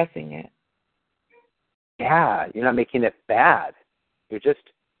suppressing it. Yeah, you're not making it bad. You're just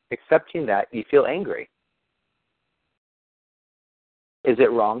accepting that you feel angry. Is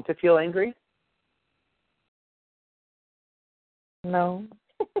it wrong to feel angry? No.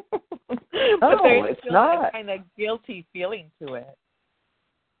 No, it's not. A kind of guilty feeling to it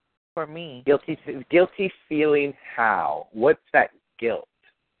for me. Guilty feeling how? What's that guilt?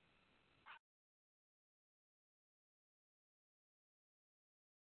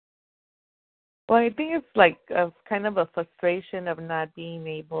 Well, I think it's like a kind of a frustration of not being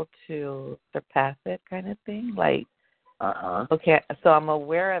able to surpass it kind of thing. Like, okay, so I'm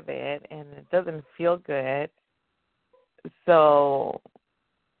aware of it, and it doesn't feel good. So,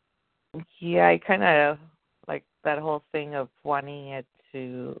 yeah, I kind of like that whole thing of wanting it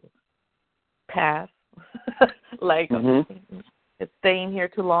to pass. Like, it's staying here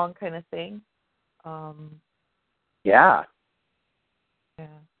too long kind of thing. Yeah. Yeah.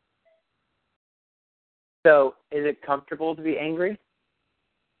 So, is it comfortable to be angry?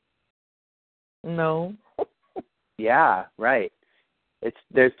 No. Yeah, right.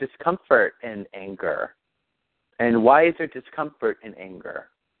 There's discomfort in anger. And why is there discomfort in anger?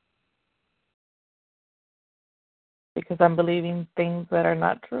 Because I'm believing things that are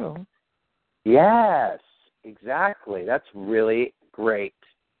not true. Yes, exactly. That's really great.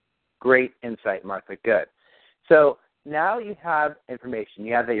 Great insight, Martha. Good. So now you have information.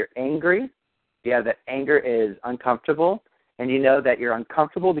 You have that you're angry. You have that anger is uncomfortable. And you know that you're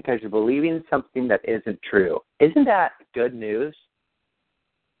uncomfortable because you're believing something that isn't true. Isn't that good news?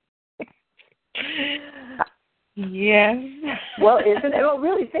 Yes. Well, isn't it? Well,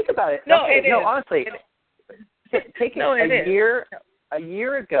 really, think about it. No, okay, it no, is. honestly, take No, it it a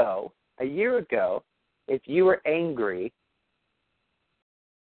year ago, if you were angry,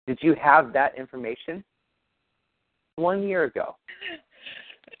 did you have that information? 1 year ago.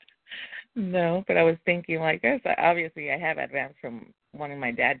 No, but I was thinking like this. Obviously, I have advanced from one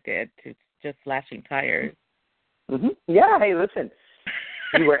my dad did to just slashing tires. Mm-hmm. Yeah. Hey, listen.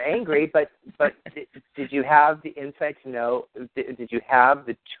 You were angry, but did you have the insight to know? Did you have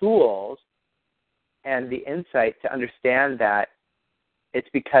the tools and the insight to understand that it's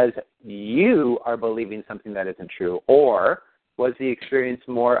because you are believing something that isn't true, or was the experience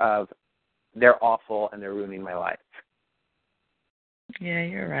more of they're awful and they're ruining my life? Yeah,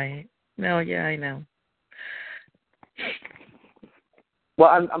 you're right. No, yeah, I know. Well,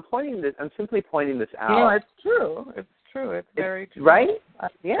 I'm simply pointing this out. No, it's true. It's true. It's very true. Right?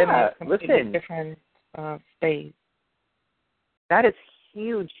 In Yeah. a completely Listen. different space. That is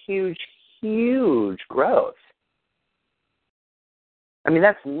huge, huge, huge growth. I mean,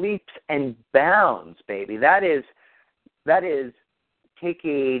 that's leaps and bounds, baby. That is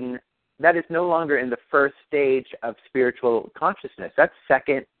no longer in the first stage of spiritual consciousness. That's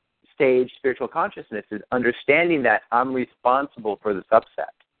second stage spiritual consciousness, is understanding that I'm responsible for this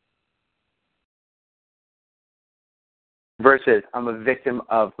upset versus I'm a victim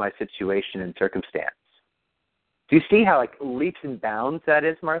of my situation and circumstance. Do you see how leaps and bounds that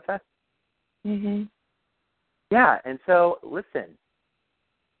is, Martha? Mm-hmm. Yeah, and so listen,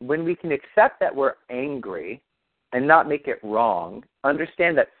 when we can accept that we're angry and not make it wrong,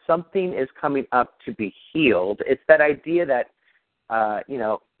 understand that something is coming up to be healed. It's that idea that,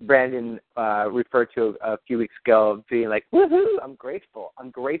 Brandon referred to a few weeks ago of being like, woohoo, I'm grateful.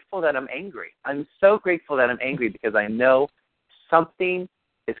 I'm grateful that I'm angry. I'm so grateful that I'm angry because I know something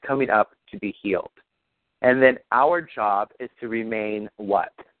is coming up to be healed. And then our job is to remain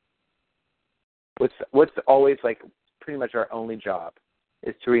what? What's always pretty much our only job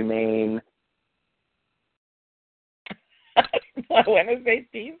is to remain. I want to say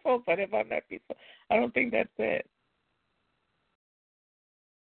peaceful, but if I'm not peaceful, I don't think that's it.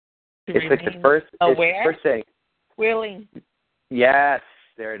 It's the first. Aware? It's the first thing. Willing. Yes,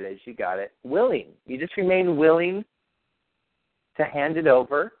 there it is. You got it. Willing. You just remain willing to hand it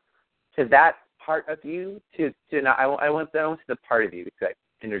over to that part of you. I want to the part of you because that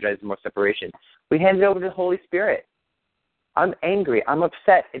energizes more separation. We hand it over to the Holy Spirit. I'm angry. I'm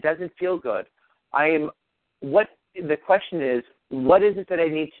upset. It doesn't feel good. The question is, what is it that I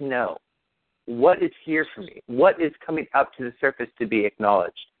need to know? What is here for me? What is coming up to the surface to be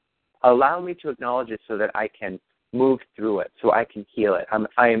acknowledged? Allow me to acknowledge it so that I can move through it, so I can heal it.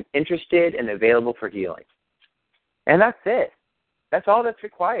 I am interested and available for healing. And that's it. That's all that's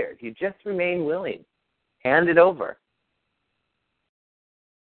required. You just remain willing. Hand it over.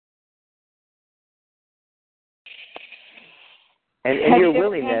 And in your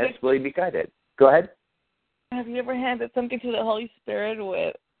willingness, will you be guided? Go ahead. Have you ever handed something to the Holy Spirit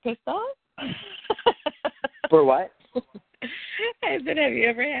with pissed off? For what? I said, have you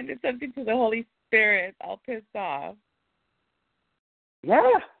ever handed something to the Holy Spirit all pissed off?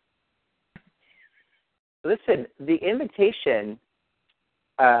 Yeah. Listen, the invitation,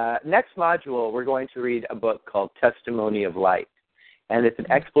 next module, we're going to read a book called Testimony of Light. And it's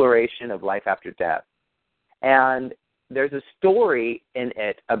an exploration of life after death. And there's a story in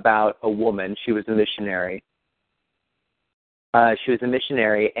it about a woman. She was a missionary. And she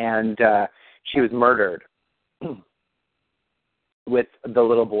was murdered with the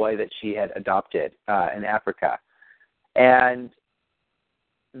little boy that she had adopted in Africa. And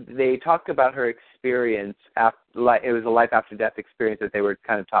they talked about her experience. It was a life after death experience that they were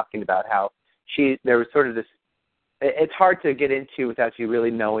kind of talking about, how there was sort of this, it's hard to get into without you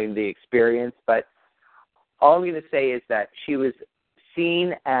really knowing the experience, but all I'm going to say is that she was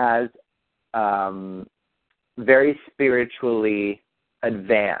seen as very spiritually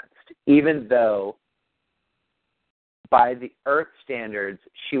advanced, even though by the earth standards,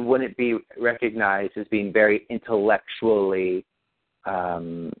 she wouldn't be recognized as being very intellectually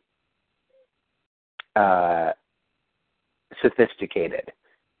sophisticated.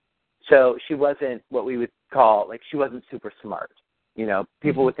 So she wasn't what we would call, she wasn't super smart.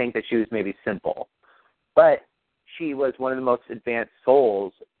 People would think that she was maybe simple. But she was one of the most advanced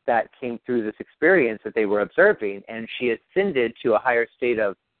souls that came through this experience that they were observing, and she ascended to a higher state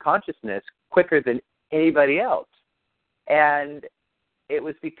of consciousness quicker than anybody else. And it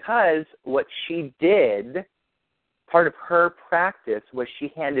was because what she did, part of her practice, was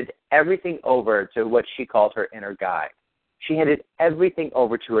she handed everything over to what she called her inner guide. She handed everything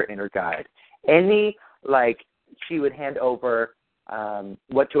over to her inner guide. Any, she would hand over,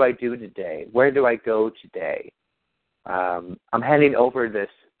 what do I do today? Where do I go today? I'm handing over this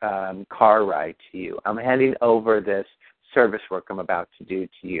car ride to you. I'm handing over this service work I'm about to do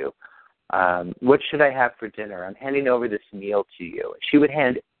to you. What should I have for dinner? I'm handing over this meal to you. She would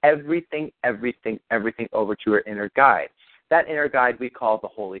hand everything over to her inner guide. That inner guide we call the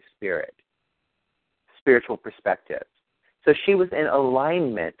Holy Spirit, spiritual perspective. So she was in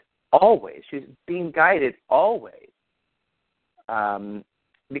alignment always. She was being guided always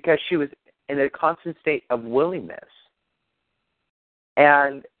because she was in a constant state of willingness.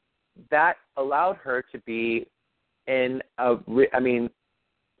 And that allowed her to be in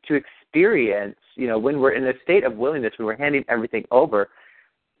to experience, when we're in a state of willingness, when we're handing everything over,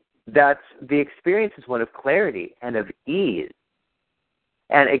 that's the experience is one of clarity and of ease.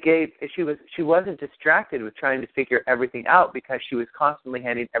 And she wasn't distracted with trying to figure everything out because she was constantly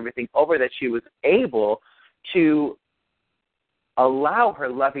handing everything over, that she was able to allow her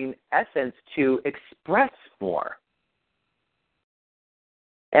loving essence to express more.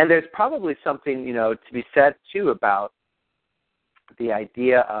 And there's probably something, to be said, too, about the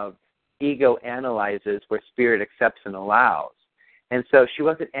idea of ego analyzes where spirit accepts and allows. And so she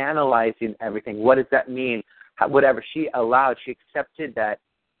wasn't analyzing everything. What does that mean? Whatever she allowed, she accepted that,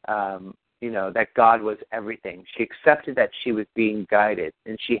 that God was everything. She accepted that she was being guided,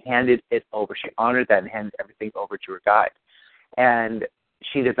 and she handed it over. She honored that and handed everything over to her guide. And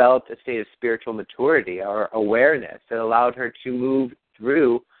she developed a state of spiritual maturity or awareness that allowed her to move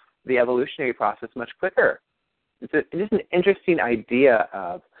through the evolutionary process much quicker. It is an interesting idea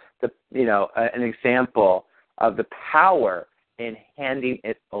of an example of the power in handing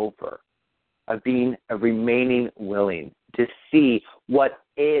it over, of remaining willing to see what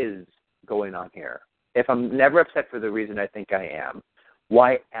is going on here. If I'm never upset for the reason I think I am,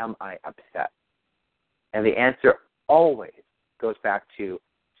 why am I upset? And the answer always goes back to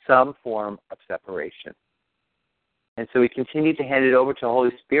some form of separation. And so we continue to hand it over to the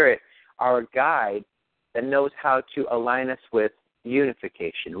Holy Spirit, our guide, that knows how to align us with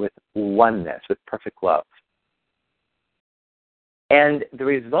unification, with oneness, with perfect love. And the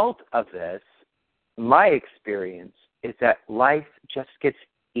result of this, my experience, is that life just gets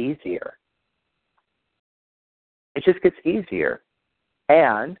easier. It just gets easier.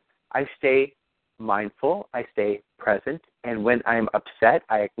 And I stay mindful, I stay present, and when I'm upset,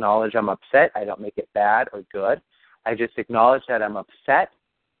 I acknowledge I'm upset. I don't make it bad or good. I just acknowledge that I'm upset,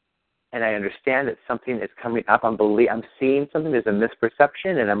 and I understand that something is coming up. I'm seeing something, there's a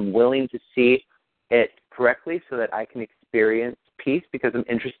misperception, and I'm willing to see it correctly so that I can experience peace because I'm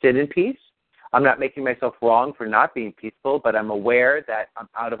interested in peace. I'm not making myself wrong for not being peaceful, but I'm aware that I'm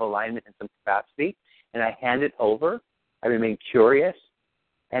out of alignment in some capacity, and I hand it over. I remain curious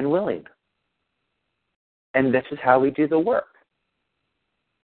and willing. And this is how we do the work.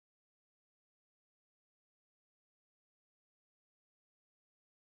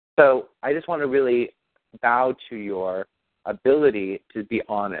 So I just want to really bow to your ability to be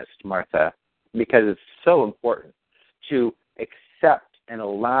honest, Martha, because it's so important to accept and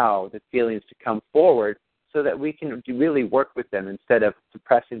allow the feelings to come forward so that we can really work with them instead of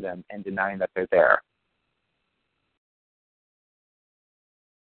suppressing them and denying that they're there.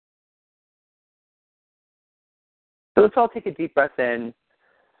 So let's all take a deep breath in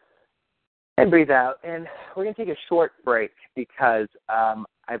and breathe out. And we're going to take a short break because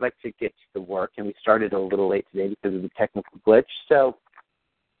I'd like to get to the work, and we started a little late today because of the technical glitch. So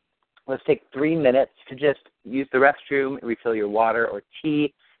let's take 3 minutes to just use the restroom, refill your water or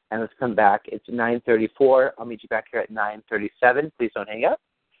tea, and let's come back. It's 9:34. I'll meet you back here at 9:37. Please don't hang up.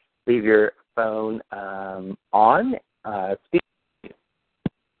 Leave your phone on. Speak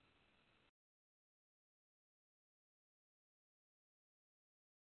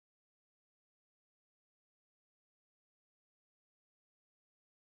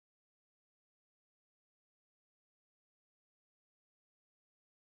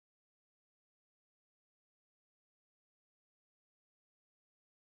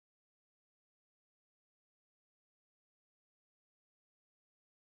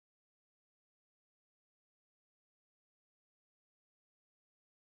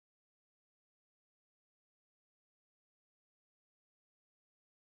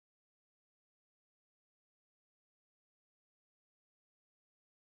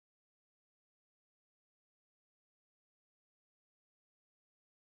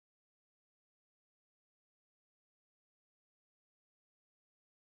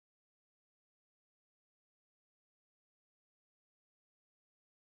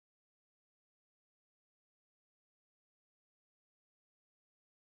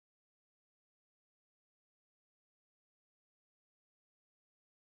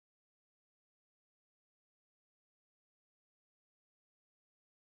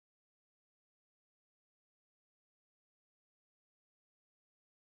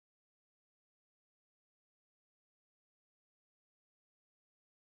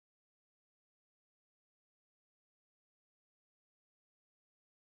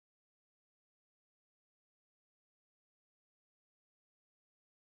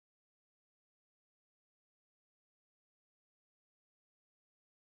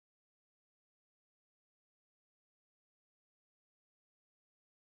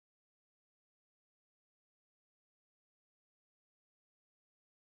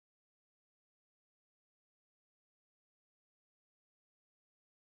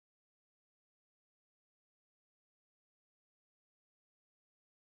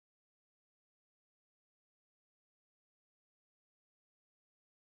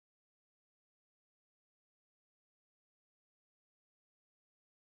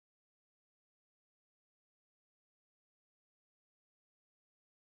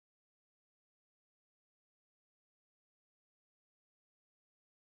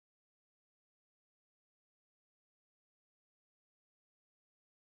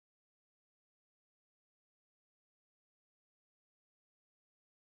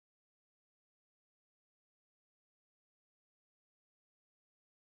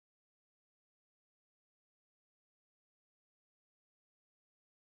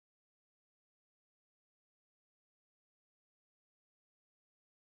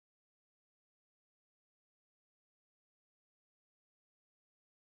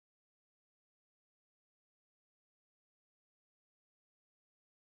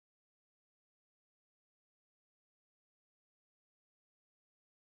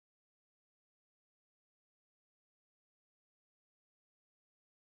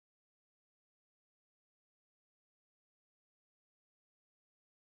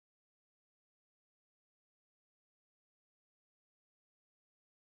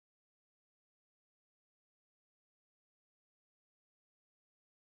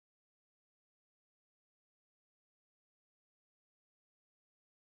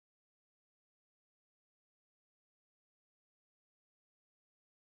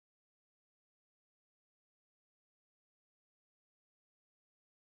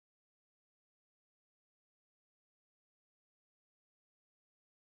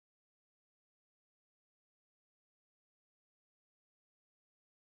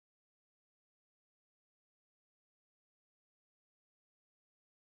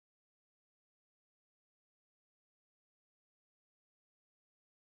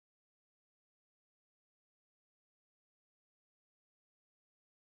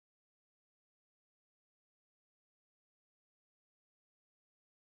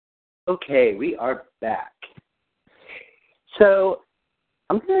Okay, we are back. So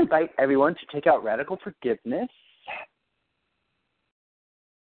I'm going to invite everyone to take out Radical Forgiveness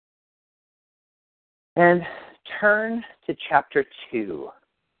and turn to Chapter 2.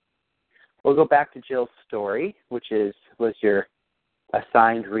 We'll go back to Jill's story, which was your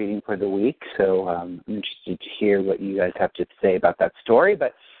assigned reading for the week. So I'm interested to hear what you guys have to say about that story.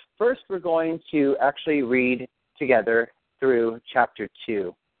 But first, we're going to actually read together through Chapter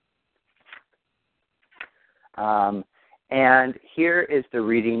 2. And here is the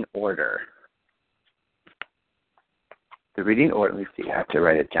reading order. The reading order, let me see, I have to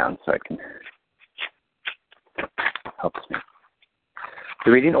write it down so I can, helps me.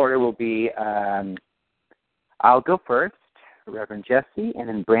 The reading order will be, I'll go first, Reverend Jesse, and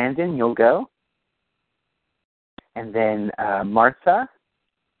then Brandon, you'll go. And then Martha,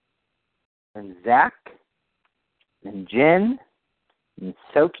 and Zach, and Jen, and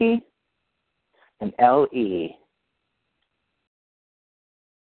Soki, and L.E.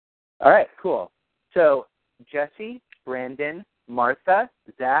 All right, cool. So Jesse, Brandon, Martha,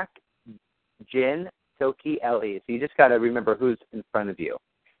 Zach, Jen, Soki, L.E. So you just got to remember who's in front of you.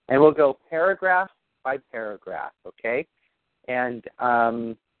 And we'll go paragraph by paragraph, okay? And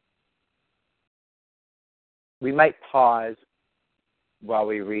we might pause while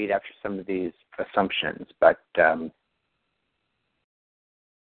we read after some of these assumptions, but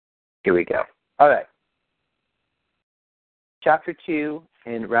here we go. All right. Chapter 2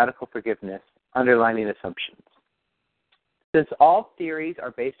 in Radical Forgiveness, Underlining Assumptions. Since all theories are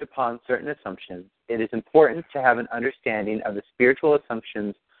based upon certain assumptions, it is important to have an understanding of the spiritual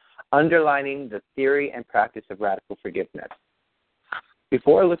assumptions underlining the theory and practice of radical forgiveness.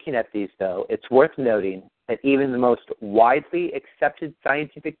 Before looking at these, though, it's worth noting that even the most widely accepted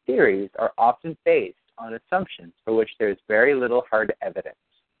scientific theories are often based on assumptions for which there is very little hard evidence.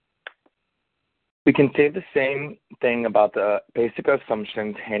 We can say the same thing about the basic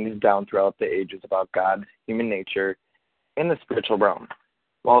assumptions handed down throughout the ages about God, human nature, and the spiritual realm.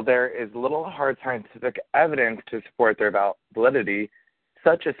 While there is little hard scientific evidence to support their validity,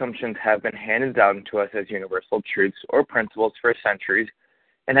 such assumptions have been handed down to us as universal truths or principles for centuries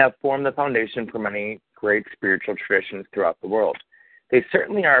and have formed the foundation for many great spiritual traditions throughout the world. They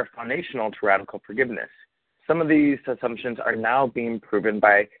certainly are foundational to radical forgiveness. Some of these assumptions are now being proven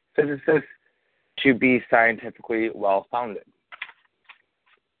by physicists to be scientifically well-founded.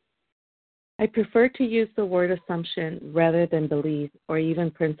 I prefer to use the word assumption rather than belief or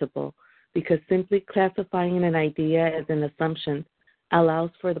even principle because simply classifying an idea as an assumption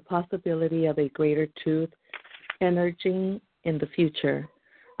allows for the possibility of a greater truth emerging in the future.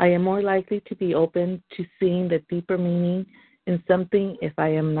 I am more likely to be open to seeing the deeper meaning in something if I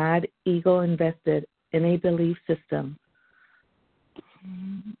am not ego-invested in a belief system.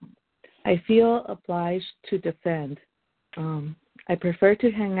 I feel obliged to defend. I prefer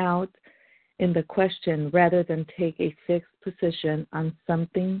to hang out in the question rather than take a fixed position on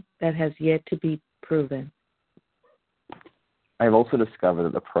something that has yet to be proven. I have also discovered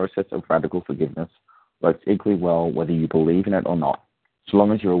that the process of radical forgiveness works equally well whether you believe in it or not. So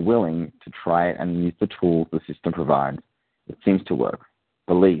long as you are willing to try it and use the tools the system provides, it seems to work.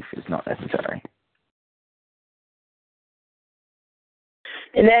 Belief is not necessary.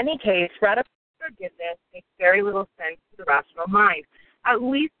 In any case, radical forgiveness makes very little sense to the rational mind, at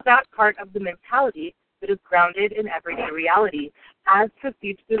least that part of the mentality that is grounded in everyday reality, as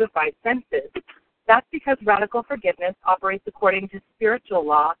perceived through the five senses. That's because radical forgiveness operates according to spiritual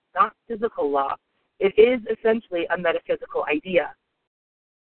law, not physical law. It is essentially a metaphysical idea.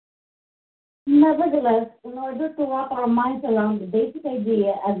 Nevertheless, in order to wrap our minds around the basic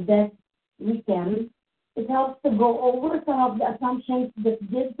idea as best we can, it helps to go over some of the assumptions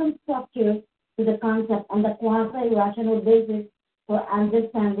that give some structure to the concept and the quasi-rational basis for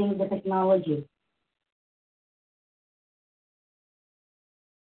understanding the technology.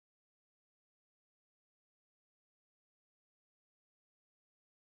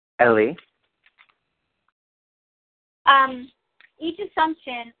 Ellie? Each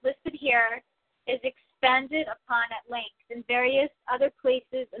assumption listed here is expanded upon at length in various other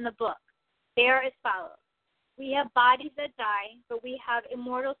places in the book. They are as follows. We have bodies that die, but we have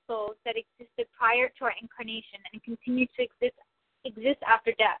immortal souls that existed prior to our incarnation and continue to exist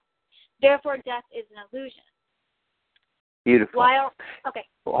after death. Therefore, death is an illusion. Beautiful. Okay.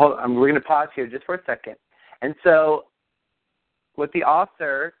 Hold on, we're going to pause here just for a second. And so what the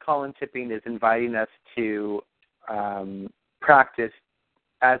author, Colin Tipping, is inviting us to practice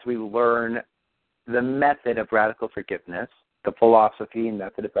as we learn the method of radical forgiveness, the philosophy and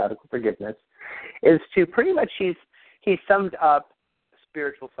method of radical forgiveness, is to pretty much, he summed up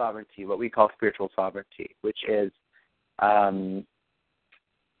spiritual sovereignty, what we call spiritual sovereignty, which is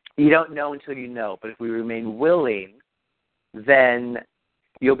you don't know until you know, but if we remain willing, then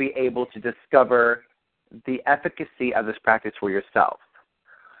you'll be able to discover the efficacy of this practice for yourself.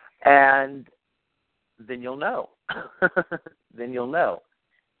 And then you'll know. Then you'll know.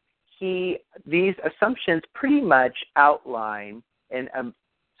 These assumptions pretty much outline and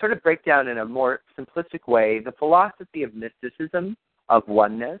sort of break down in a more simplistic way the philosophy of mysticism, of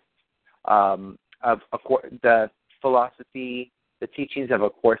oneness, the philosophy, the teachings of A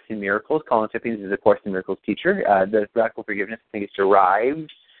Course in Miracles. Colin Tippings is a Course in Miracles teacher. The radical forgiveness, I think, is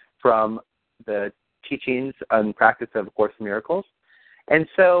derived from the teachings and practice of A Course in Miracles. And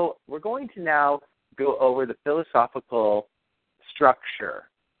so we're going to now go over the philosophical structure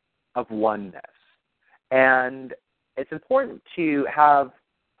of oneness. And it's important to have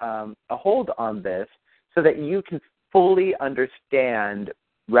a hold on this so that you can fully understand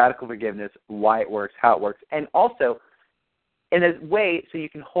radical forgiveness, why it works, how it works, and also in a way so you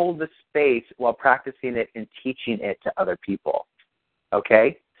can hold the space while practicing it and teaching it to other people.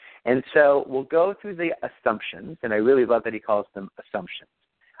 Okay? And so we'll go through the assumptions, and I really love that he calls them assumptions.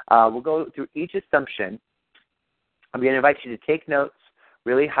 We'll go through each assumption. I'm going to invite you to take notes,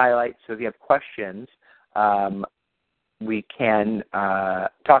 really highlight, so if you have questions, we can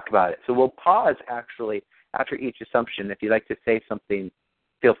talk about it. So we'll pause, actually, after each assumption. If you'd like to say something,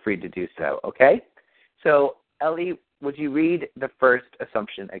 feel free to do so, okay? So, Ellie, would you read the first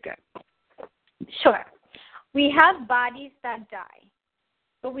assumption again? Sure. We have bodies that die,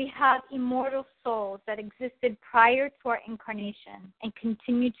 but we have immortal souls that existed prior to our incarnation and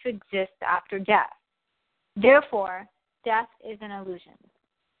continue to exist after death. Therefore, death is an illusion.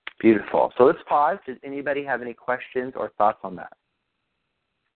 Beautiful. So let's pause. Does anybody have any questions or thoughts on that?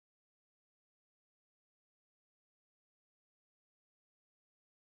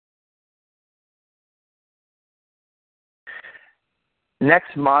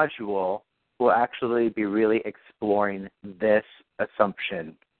 Next module will actually be really exploring this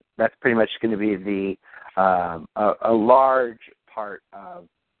assumption. That's pretty much going to be the a large part of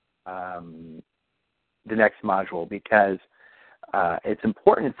the next module, because it's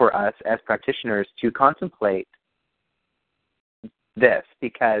important for us as practitioners to contemplate this,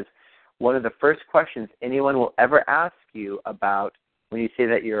 because one of the first questions anyone will ever ask you about when you say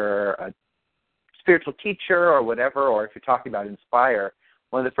that you're a spiritual teacher or whatever, or if you're talking about Inspire,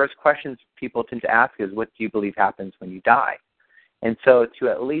 one of the first questions people tend to ask is, what do you believe happens when you die? And so to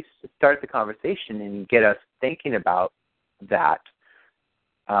at least start the conversation and get us thinking about that,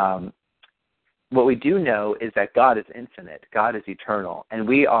 what we do know is that God is infinite, God is eternal, and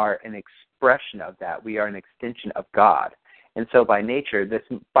we are an expression of that. We are an extension of God. And so by nature,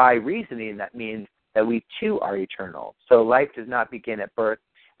 by reasoning, that means that we too are eternal. So life does not begin at birth,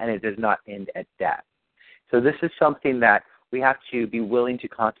 and it does not end at death. So this is something that we have to be willing to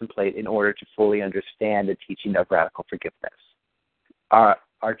contemplate in order to fully understand the teaching of radical forgiveness. Our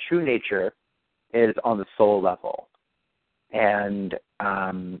true nature is on the soul level, and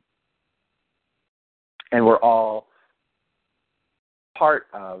we're all part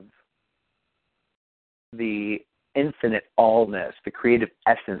of the infinite allness, the creative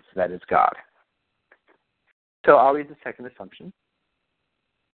essence that is God. So I'll read the second assumption.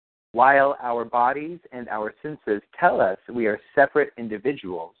 While our bodies and our senses tell us we are separate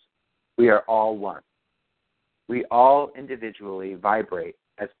individuals, we are all one. We all individually vibrate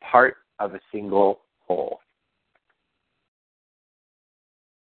as part of a single whole.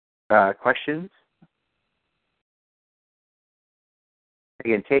 Questions?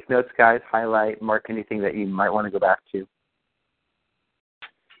 Again, take notes, guys. Highlight, mark anything that you might want to go back to.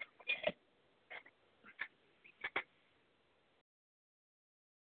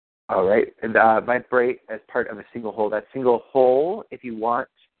 All right. And vibrate as part of a single whole. That single whole, if you want,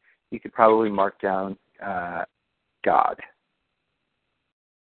 you could probably mark down God.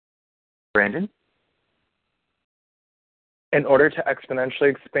 Brandon? In order to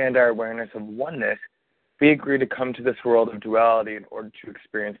exponentially expand our awareness of oneness, we agree to come to this world of duality in order to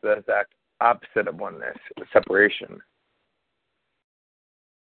experience the exact opposite of oneness, separation.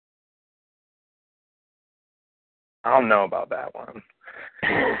 I don't know about that one.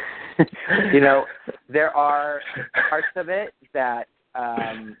 There are parts of it that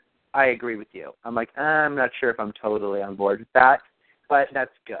I agree with you. I'm like, I'm not sure if I'm totally on board with that, but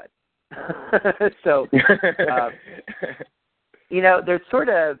that's good. So, there's sort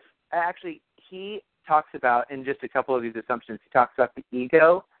of, actually, he talks about, in just a couple of these assumptions, he talks about the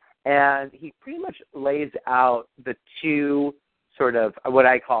ego, and he pretty much lays out the two sort of, what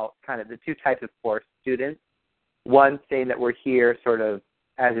I call kind of the two types of course students. one saying that we're here sort of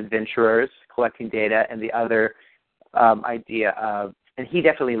as adventurers collecting data, and the other idea of, and he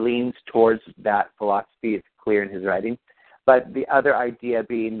definitely leans towards that philosophy, it's clear in his writing, but the other idea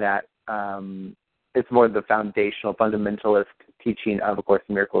being that it's more the foundational, fundamentalist teaching of A Course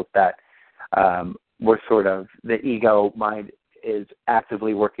in Miracles, that we're sort of, the ego mind is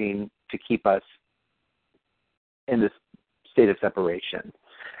actively working to keep us in this state of separation.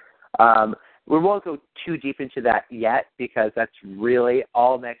 We won't go too deep into that yet, because that's really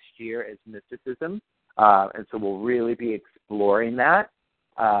all next year is mysticism, and so we'll really be exploring that.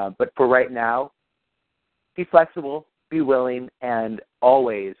 But for right now, be flexible, be willing, and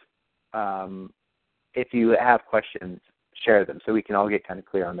always, if you have questions, share them so we can all get kind of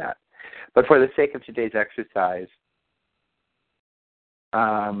clear on that. But for the sake of today's exercise,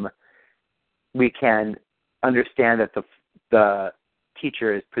 we can understand that the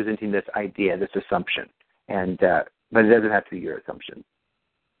teacher is presenting this idea, this assumption, and but it doesn't have to be your assumption.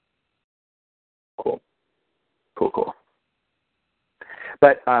 Cool.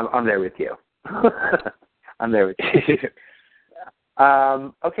 But I'm there with you. I'm there with you.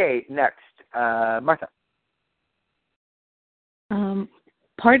 Okay, next, Martha.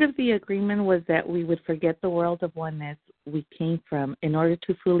 Part of the agreement was that we would forget the world of oneness we came from in order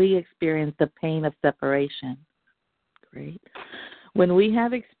to fully experience the pain of separation. Great. When we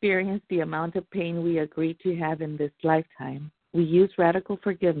have experienced the amount of pain we agreed to have in this lifetime, we use radical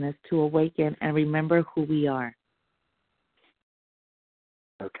forgiveness to awaken and remember who we are.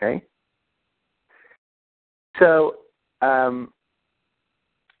 Okay. So, I'll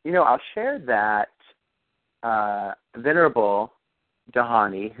share that Venerable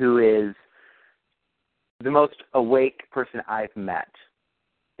Dahani, who is the most awake person I've met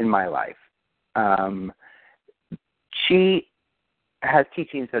in my life, she has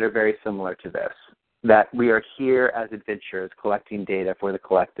teachings that are very similar to this, that we are here as adventurers collecting data for the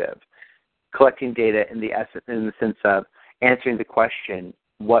collective, collecting data in the sense of answering the question,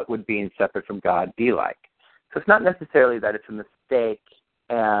 what would being separate from God be like? So it's not necessarily that it's a mistake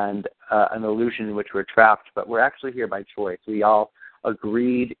and an illusion in which we're trapped, but we're actually here by choice. We all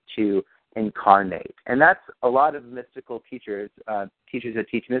agreed to incarnate. And that's a lot of mystical teachers that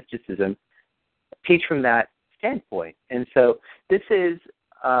teach mysticism, teach from that standpoint. And so this is,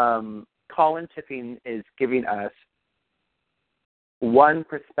 Colin Tipping is giving us one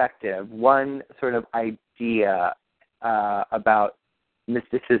perspective, one sort of idea about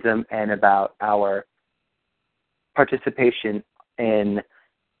mysticism and about our participation in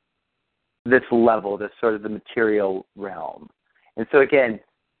this level, this sort of the material realm. And so again,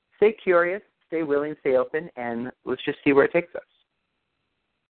 stay curious, stay willing, stay open, and let's just see where it takes us.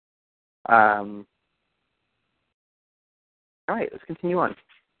 All right, let's continue on.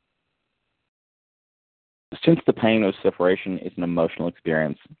 Since the pain of separation is an emotional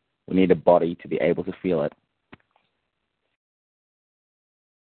experience, we need a body to be able to feel it.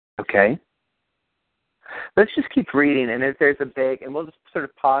 Okay. Let's just keep reading, and if there's a big, and we'll just sort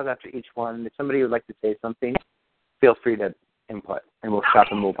of pause after each one. If somebody would like to say something, feel free to input, and we'll stop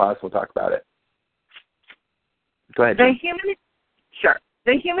and we'll pause, we'll talk about it. Go ahead, Jim.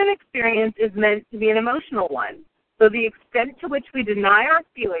 The human experience is meant to be an emotional one. So the extent to which we deny our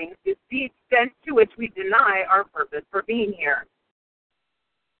feelings is the extent to which we deny our purpose for being here.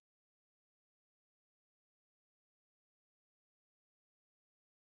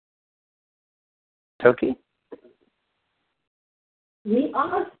 Toki? We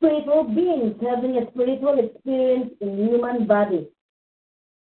are spiritual beings having a spiritual experience in human body.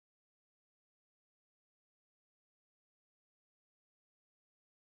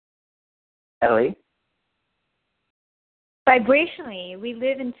 Ellie? Vibrationally, we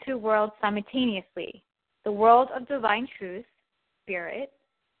live in two worlds simultaneously, the world of divine truth, spirit,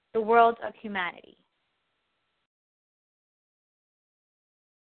 the world of humanity.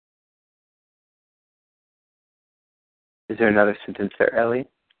 Is there another sentence there, Ellie?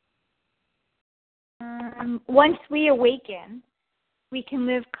 Once we awaken, we can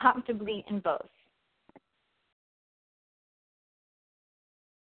live comfortably in both.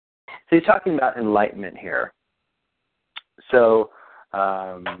 So you're talking about enlightenment here. So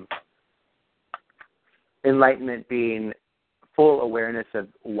enlightenment being full awareness of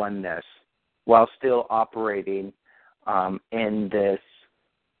oneness while still operating in the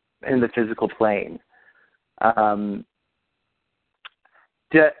physical plane.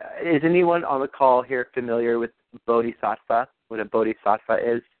 Is anyone on the call here familiar with Bodhisattva? What a Bodhisattva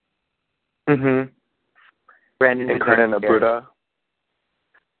is? Mm-hmm. Brandon, Incarnate of Buddha.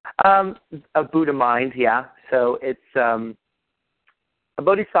 A Buddha mind, yeah. So it's a A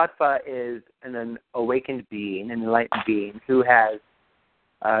bodhisattva is an awakened being, an enlightened being, who has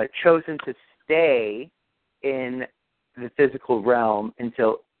chosen to stay in the physical realm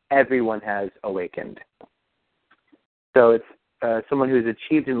until everyone has awakened. So it's someone who has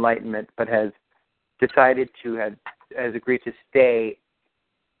achieved enlightenment but has decided to has agreed to stay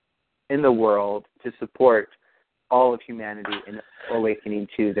in the world to support all of humanity in awakening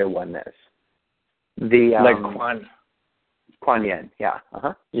to their oneness. Like Kuan Yin, yeah.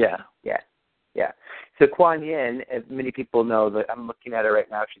 Uh-huh. Yeah. Yeah. So Kuan Yin, as many people know, that I'm looking at her right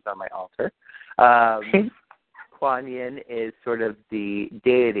now, she's on my altar. Kuan Yin is sort of the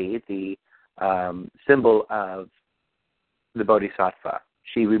deity, the symbol of the bodhisattva.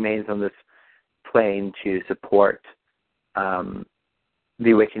 She remains on this plane to support the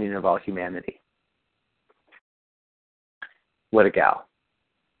awakening of all humanity. What a gal.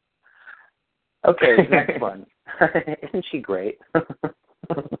 Okay, next one. Isn't she great?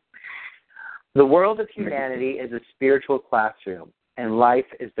 The world of humanity is a spiritual classroom, and life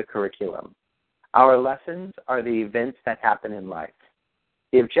is the curriculum. Our lessons are the events that happen in life.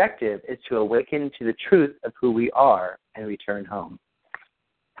 The objective is to awaken to the truth of who we are and return home.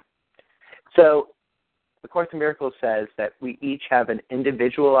 So, the Course in Miracles says that we each have an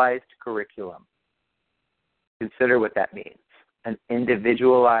individualized curriculum. Consider what that means, an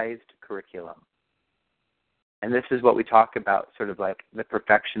individualized curriculum. And this is what we talk about, sort of like the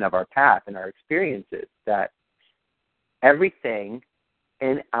perfection of our path and our experiences, that everything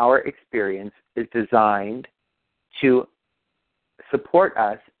in our experience is designed to support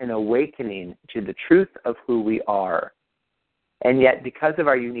us in awakening to the truth of who we are. And yet, because of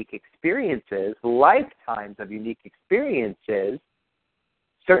our unique experiences, lifetimes of unique experiences,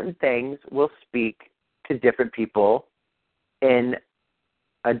 certain things will speak to different people in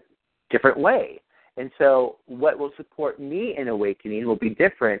a different way. And so what will support me in awakening will be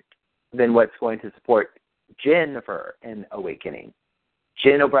different than what's going to support Jennifer in awakening.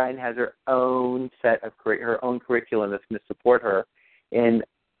 Jen O'Brien has her own set of her own curriculum that's going to support her in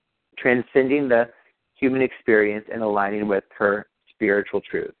transcending the human experience and aligning with her spiritual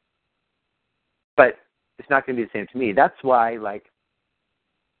truth. But it's not going to be the same to me. That's why, like,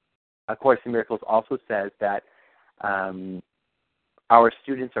 A Course in Miracles also says that our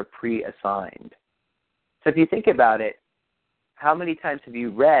students are pre-assigned. So if you think about it, how many times have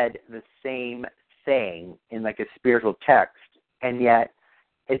you read the same saying in like a spiritual text, and yet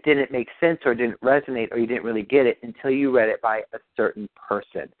it didn't make sense or didn't resonate or you didn't really get it until you read it by a certain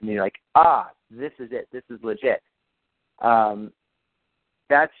person? And you're like, this is it. This is legit.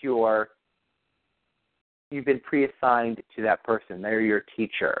 You've been pre-assigned to that person. They're your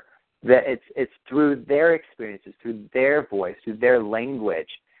teacher. That it's through their experiences, through their voice, through their language,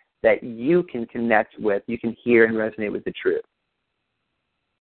 that you can connect with, you can hear and resonate with the truth.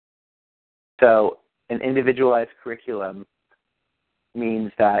 So an individualized curriculum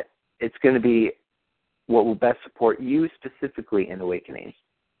means that it's going to be what will best support you specifically in awakening.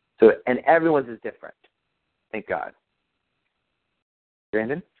 So, and everyone's is different. Thank God.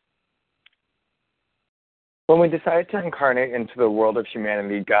 Brandon? When we decided to incarnate into the world of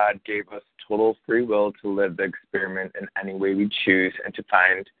humanity, God gave us total free will to live the experiment in any way we choose and to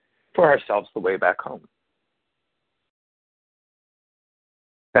find for ourselves the way back home.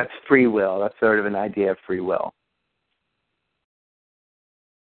 That's free will. That's sort of an idea of free will.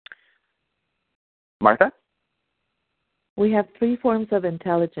 Martha? We have three forms of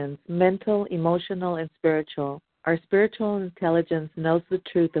intelligence: mental, emotional, and spiritual. Our spiritual intelligence knows the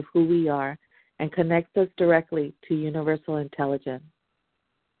truth of who we are and connects us directly to universal intelligence.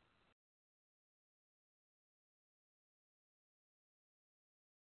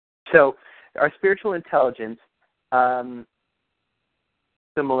 So our spiritual intelligence,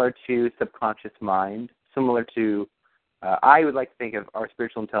 similar to subconscious mind, similar to, I would like to think of our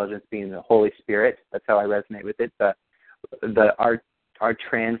spiritual intelligence being the Holy Spirit. That's how I resonate with it. Our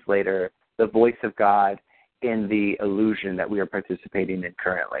translator, the voice of God in the illusion that we are participating in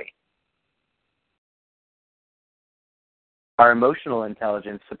currently. Our emotional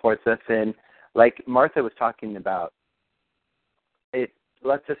intelligence supports us in, like Martha was talking about, it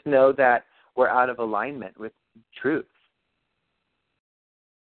lets us know that we're out of alignment with truth.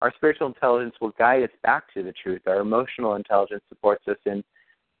 Our spiritual intelligence will guide us back to the truth. Our emotional intelligence supports us in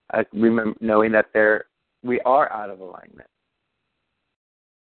knowing that we are out of alignment.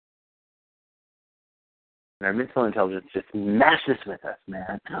 And our mental intelligence just messes with us,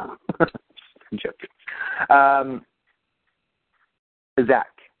 man. I'm joking.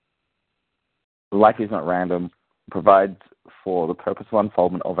 Zach. Life is not random. It provides for the purposeful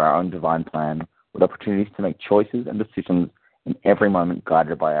unfoldment of our own divine plan, with opportunities to make choices and decisions in every moment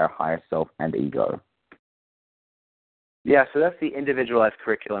guided by our higher self and ego. Yeah, so that's the individualized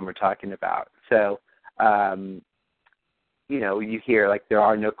curriculum we're talking about. So, you hear like there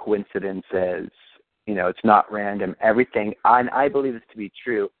are no coincidences. It's not random. Everything, and I believe this to be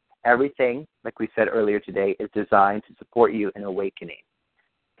true, everything, like we said earlier today, is designed to support you in awakening.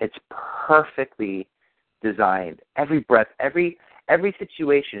 It's perfectly designed. Every breath, every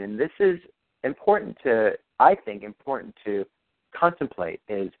situation, and this is important to contemplate,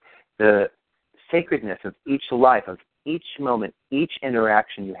 is the sacredness of each life, of each moment, each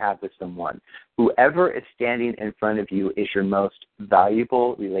interaction you have with someone. Whoever is standing in front of you is your most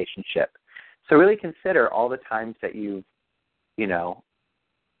valuable relationship. So really consider all the times that you've,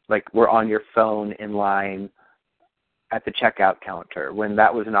 were on your phone in line at the checkout counter, when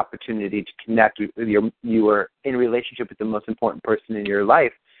that was an opportunity to connect with you were in relationship with the most important person in your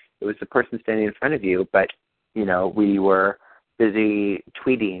life. It was the person standing in front of you, but, we were busy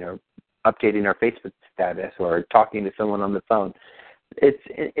tweeting or updating our Facebook status or talking to someone on the phone.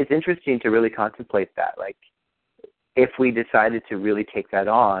 It's interesting to really contemplate that. Like, if we decided to really take that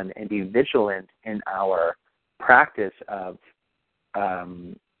on and be vigilant in our practice of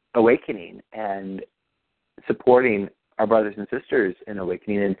awakening and supporting our brothers and sisters in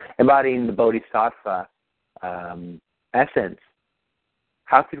awakening and embodying the Bodhisattva essence,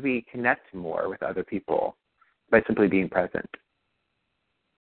 how could we connect more with other people by simply being present?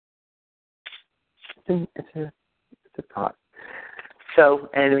 It's a thought. So,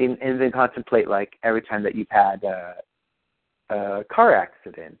 and then contemplate, like, every time that you've had a car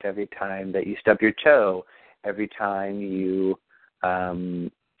accident, every time that you stub your toe, every time you,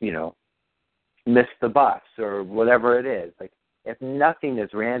 miss the bus or whatever it is. Like, if nothing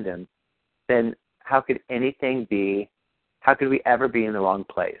is random, then how could we ever be in the wrong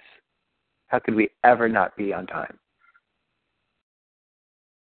place? How could we ever not be on time?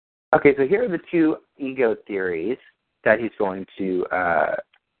 Okay, so here are the two ego theories that he's going to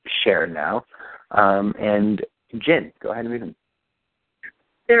share now. And Jen, go ahead and read them.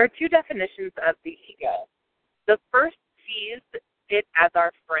 There are two definitions of the ego. The first sees it as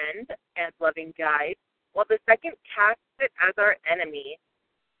our friend and loving guide, while the second casts it as our enemy.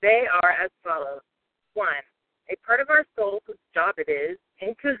 They are as follows. 1, a part of our soul whose job it is,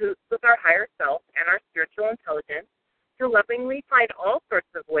 in cahoots with our higher self and our spiritual intelligence, to lovingly find all sorts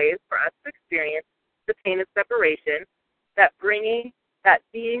of ways for us to experience the pain of separation, that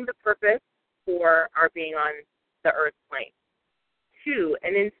being the purpose for our being on the earth plane. 2,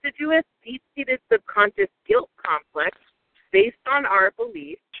 an insidious, deep-seated subconscious guilt complex based on our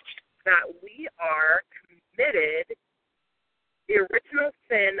belief that we are committed the original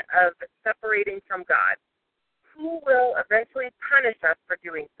sin of separating from God, who will eventually punish us for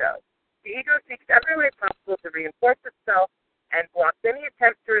doing so. The ego seeks every way possible to reinforce itself and blocks any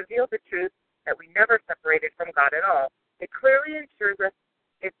attempt to reveal the truth that we never separated from God at all. It clearly ensures us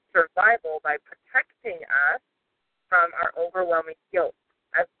its survival by protecting us from our overwhelming guilt,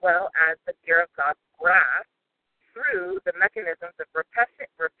 as well as the fear of God's wrath through the mechanisms of repression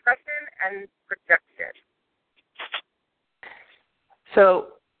and projection.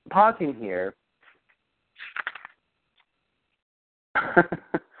 So, pausing here,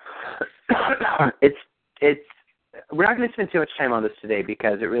 we're not going to spend too much time on this today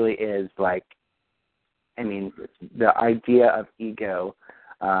because it really is like, the idea of ego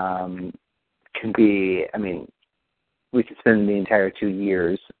can be, we could spend the entire 2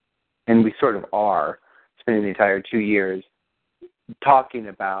 years, and we sort of are spending the entire 2 years talking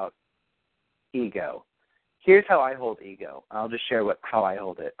about ego. Here's how I hold ego. I'll just share how I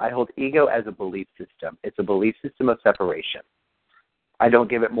hold it. I hold ego as a belief system. It's a belief system of separation. I don't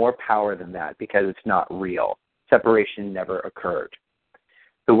give it more power than that because it's not real. Separation never occurred.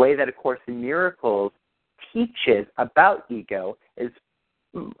 The way that A Course in Miracles teaches about ego is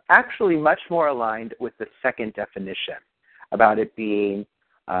actually much more aligned with the second definition, about it being,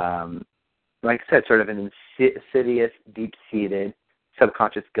 like I said, sort of an insidious, deep-seated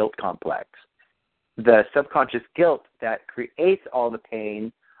subconscious guilt complex. The subconscious guilt that creates all the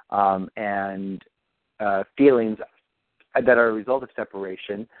pain and feelings that are a result of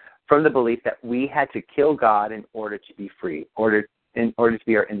separation from the belief that we had to kill God in order to be free, in order to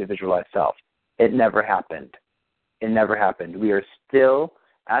be our individualized self. It never happened. It never happened. We are still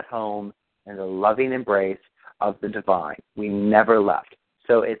at home in the loving embrace of the divine. We never left.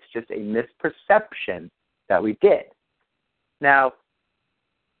 So it's just a misperception that we did. Now,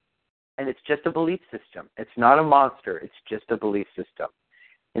 and it's just a belief system. It's not a monster. It's just a belief system.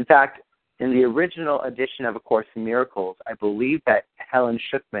 In fact, in the original edition of A Course in Miracles, I believe that Helen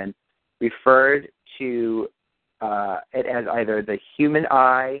Schucman referred to it as either the human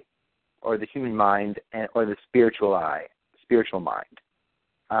eye or the human mind or the spiritual mind.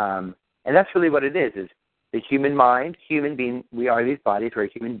 And that's really what it is the human mind, human being, we are these bodies, we're a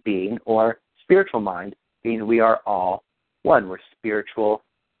human being, or spiritual mind, being we are all one. We're spiritual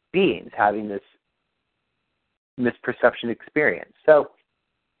beings having this misperception experience. So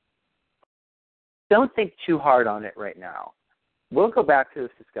don't think too hard on it right now. We'll go back to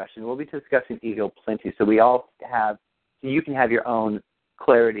this discussion. We'll be discussing ego plenty, so you can have your own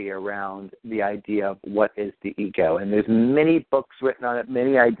clarity around the idea of what is the ego. And there's many books written on it,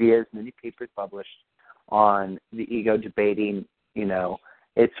 many ideas, many papers published on the ego, debating,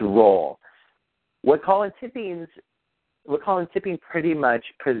 its role. What Colin Tipping pretty much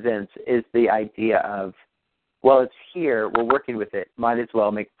presents is the idea of, well, it's here, we're working with it, might as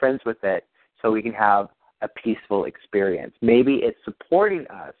well make friends with it so we can have a peaceful experience. Maybe it's supporting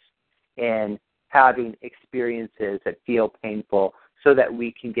us in having experiences that feel painful so that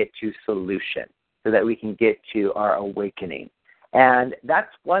we can get to solution, so that we can get to our awakening. And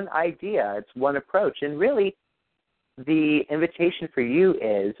that's one idea, it's one approach. And really, the invitation for you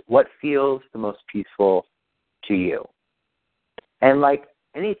is what feels the most peaceful to you. And like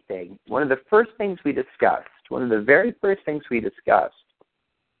anything, one of the very first things we discussed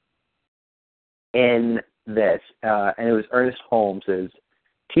in this, and it was Ernest Holmes's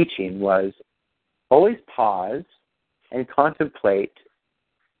teaching, was always pause and contemplate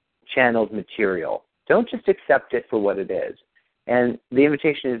channeled material. Don't just accept it for what it is. And the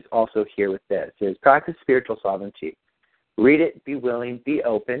invitation is also here with this, is practice spiritual sovereignty. Read it, be willing, be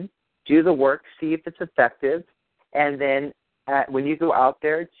open, do the work, see if it's effective, and then when you go out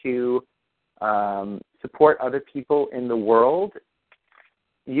there to support other people in the world,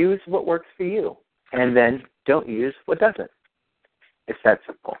 use what works for you, and then don't use what doesn't. It's that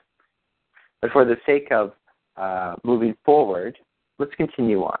simple. But for the sake of moving forward, let's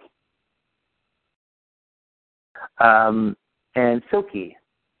continue on. And Silky.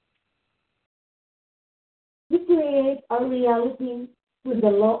 We create our reality with the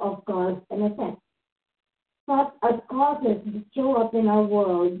law of cause and effect. Thoughts as causes that show up in our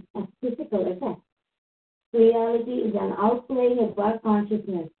world as physical effects. Reality is an outplaying of our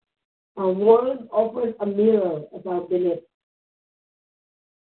consciousness. Our world offers a mirror of our beliefs.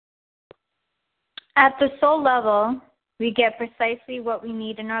 At the soul level, we get precisely what we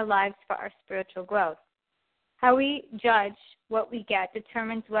need in our lives for our spiritual growth. How we judge what we get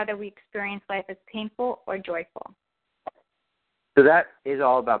determines whether we experience life as painful or joyful. So that is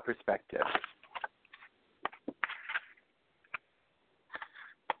all about perspective.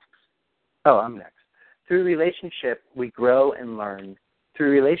 Oh, I'm next. Through relationship, we grow and learn.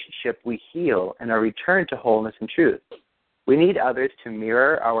 Through relationship, we heal and are returned to wholeness and truth. We need others to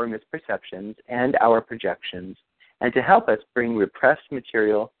mirror our misperceptions and our projections, and to help us bring repressed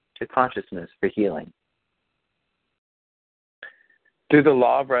material to consciousness for healing. Through the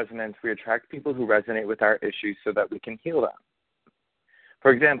law of resonance, we attract people who resonate with our issues so that we can heal them.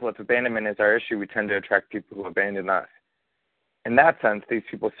 For example, if abandonment is our issue, we tend to attract people who abandon us. In that sense, these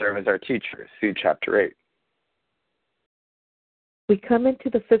people serve as our teachers. See Chapter 8. We come into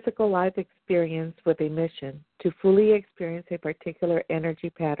the physical life experience with a mission to fully experience a particular energy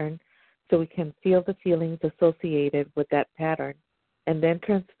pattern so we can feel the feelings associated with that pattern and then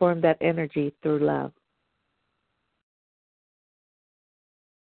transform that energy through love.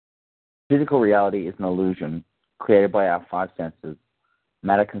 Physical reality is an illusion created by our five senses.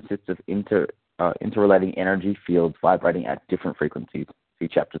 Matter consists of interrelating energy fields vibrating at different frequencies. See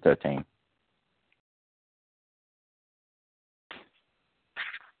Chapter 13.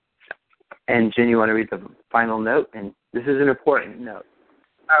 And Jen, you want to read the final note? And this is an important note.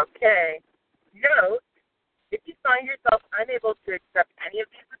 Okay. Note, if you find yourself unable to accept any of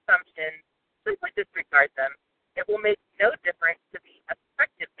these assumptions, simply disregard them. It will make no difference to the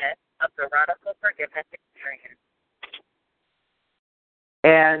effectiveness of the radical forgiveness experience.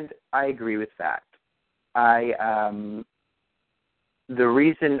 And I agree with that. The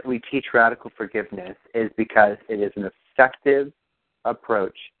reason we teach radical forgiveness is because it is an effective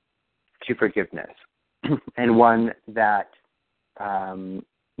approach to forgiveness, and one that,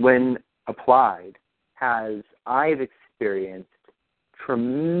 when applied, I've experienced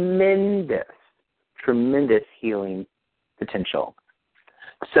tremendous healing potential.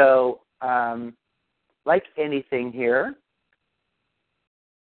 So, like anything here,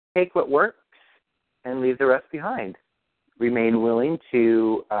 take what works and leave the rest behind. Remain willing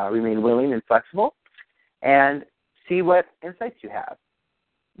and flexible, and see what insights you have.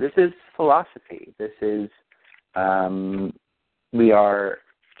 This is philosophy. This is we are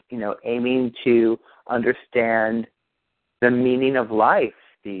aiming to understand the meaning of life,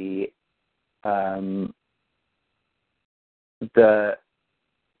 the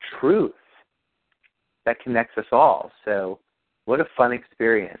truth that connects us all. So what a fun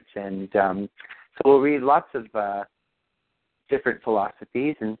experience. And so we'll read lots of different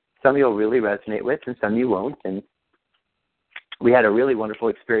philosophies, and some you'll really resonate with and some you won't. And we had a really wonderful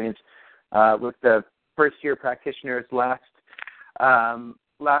experience with the first-year practitioners last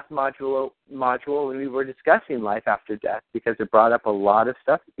module when we were discussing life after death, because it brought up a lot of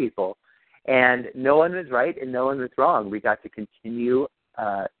stuff to people. And no one was right and no one was wrong. We got to continue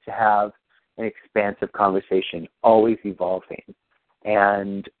to have an expansive conversation, always evolving.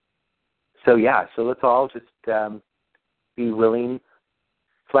 And so let's all just be willing,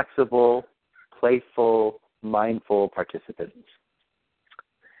 flexible, playful, mindful participants.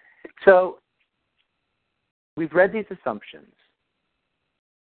 So we've read these assumptions.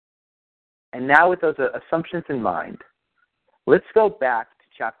 And now with those assumptions in mind, let's go back to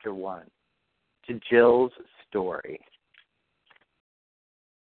Chapter 1, to Jill's story.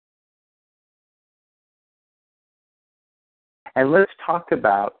 And let's talk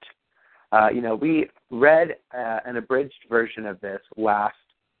about, we read an abridged version of this last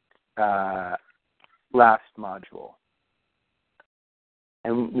module.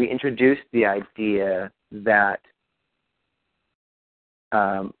 And we introduced the idea that,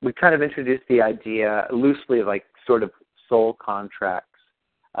 loosely of like sort of soul contracts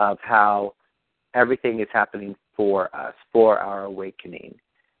of how everything is happening for us, for our awakening,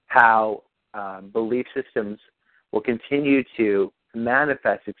 how belief systems will continue to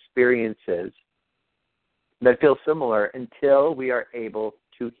manifest experiences that feel similar until we are able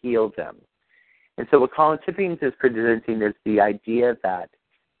to heal them. And so what Colin Tippings is presenting is the idea that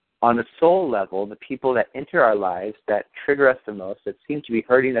on a soul level, the people that enter our lives, that trigger us the most, that seem to be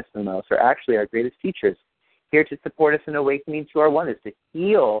hurting us the most, are actually our greatest teachers, here to support us in awakening to our oneness, to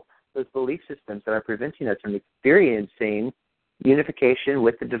heal those belief systems that are preventing us from experiencing unification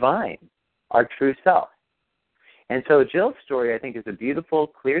with the divine, our true self. And so Jill's story, I think, is a beautiful,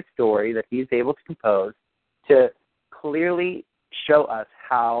 clear story that he's able to compose to clearly show us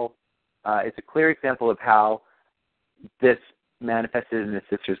how, it's a clear example of how this manifested in his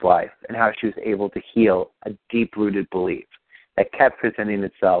sister's life and how she was able to heal a deep-rooted belief that kept presenting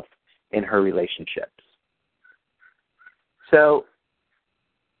itself in her relationships. So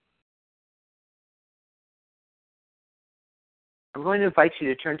I'm going to invite you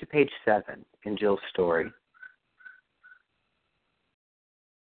to turn to page 7 in Jill's story.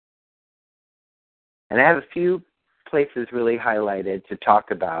 And I have a few places really highlighted to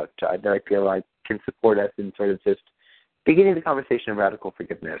talk about that I feel like can support us in sort of just beginning the conversation of radical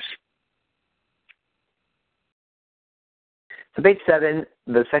forgiveness. So page 7,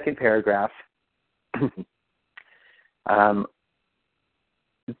 the second paragraph, the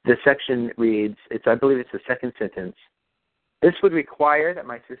section reads, I believe it's the second sentence, "This would require that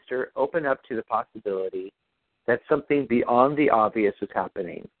my sister open up to the possibility that something beyond the obvious was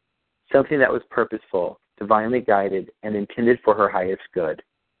happening, something that was purposeful, divinely guided, and intended for her highest good.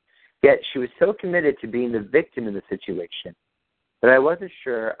 Yet she was so committed to being the victim in the situation that I wasn't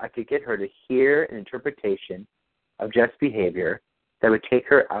sure I could get her to hear an interpretation of just behavior that would take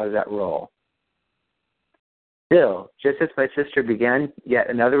her out of that role. Still, just as my sister began yet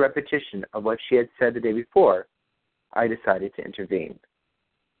another repetition of what she had said the day before, I decided to intervene.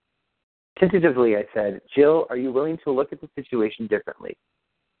 Tentatively, I said, 'Jill, are you willing to look at the situation differently?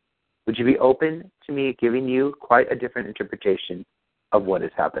 Would you be open to me giving you quite a different interpretation of what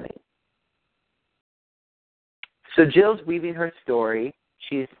is happening?' So Jill's weaving her story.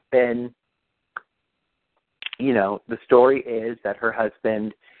 She's been, the story is that her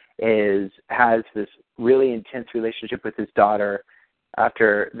husband has this really intense relationship with his daughter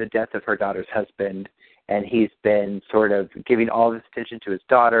after the death of her daughter's husband, and he's been sort of giving all this attention to his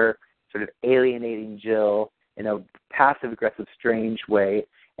daughter, sort of alienating Jill in a passive-aggressive, strange way,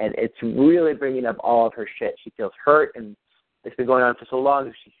 and it's really bringing up all of her shit. She feels hurt, and it's been going on for so long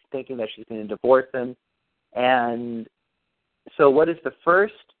that she's thinking that she's going to divorce him. And so what is the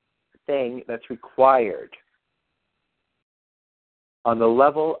first thing that's required on the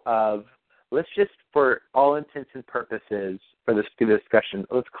level of, let's just, for all intents and purposes, for this discussion,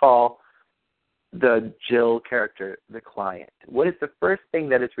 let's call the Jill character the client. What is the first thing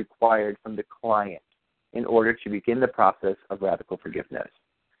that is required from the client in order to begin the process of radical forgiveness?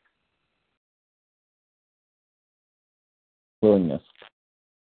 Willingness.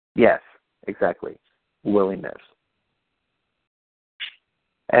 Yes, exactly. Willingness.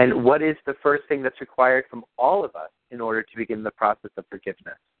 And what is the first thing that's required from all of us in order to begin the process of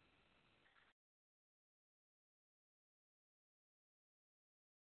forgiveness?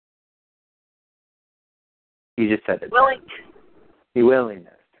 You just said it. Willingness. The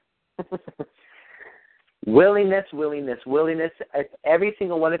willingness. Willingness. If every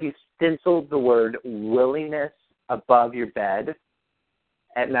single one of you stenciled the word willingness above your bed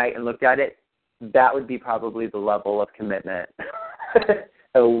at night and looked at it, that would be probably the level of commitment that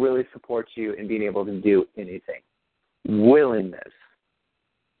will really support you in being able to do anything. Willingness.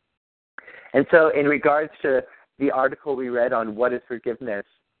 And so in regards to the article we read on what is forgiveness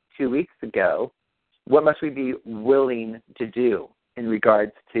 2 weeks ago, what must we be willing to do in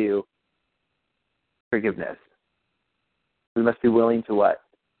regards to forgiveness? We must be willing to what?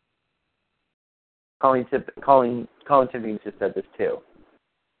 Colleen Tippings just said this too.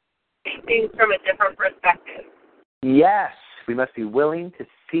 See things from a different perspective. Yes, we must be willing to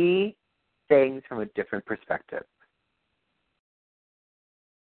see things from a different perspective.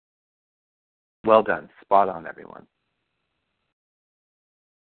 Well done. Spot on, everyone.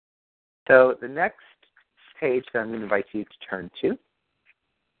 So the next page that I'm going to invite you to turn to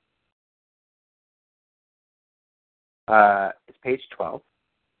is page 12.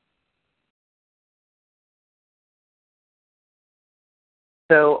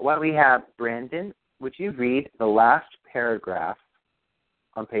 So while we have Brandon, would you read the last paragraph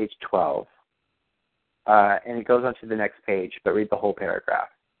on page 12? And it goes on to the next page, but read the whole paragraph.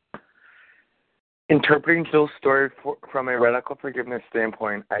 Interpreting Jill's story from a radical forgiveness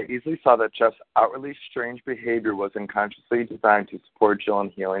standpoint, I easily saw that Jeff's outwardly strange behavior was unconsciously designed to support Jill in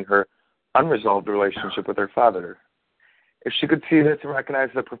healing her unresolved relationship with her father. If she could see this and recognize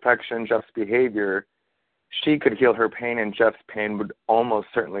the perfection in Jeff's behavior, she could heal her pain and Jeff's pain would almost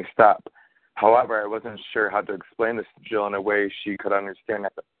certainly stop. However, I wasn't sure how to explain this to Jill in a way she could understand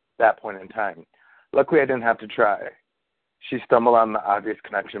at that point in time. Luckily, I didn't have to try. She stumbled on the obvious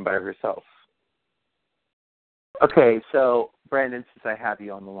connection by herself. Okay, so Brandon, since I have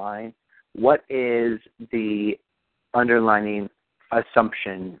you on the line, what is the underlining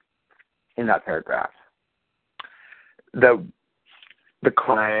assumption in that paragraph? That the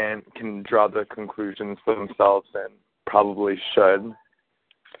client can draw the conclusions for themselves and probably should.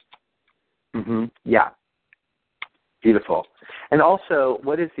 Mm-hmm. Yeah. Beautiful. And also,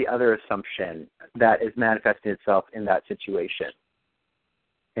 what is the other assumption that is manifesting itself in that situation,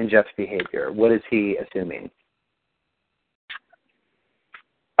 in Jeff's behavior? What is he assuming?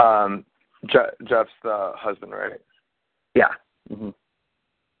 Jeff's the husband, right? Yeah.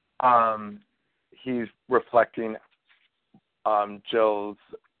 Mm-hmm. He's reflecting Jill's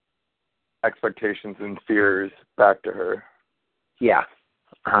expectations and fears back to her. Yeah.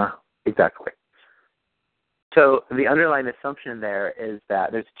 Exactly. So the underlying assumption there is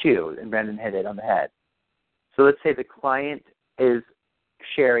that there's two, and Brandon hit it on the head. So let's say the client is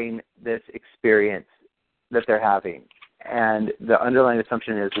sharing this experience that they're having. And the underlying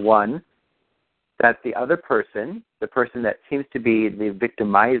assumption is, one, that the other person, the person that seems to be the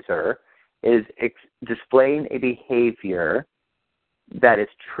victimizer, is displaying a behavior that is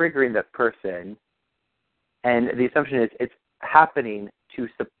triggering that person. And the assumption is it's happening to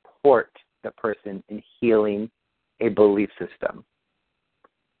support the person in healing a belief system.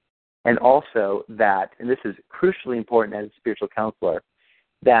 And also that, and this is crucially important as a spiritual counselor,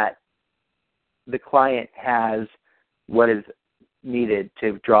 that the client has what is needed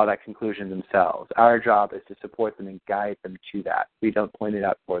to draw that conclusion themselves. Our job is to support them and guide them to that. We don't point it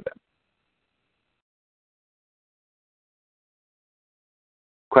out for them.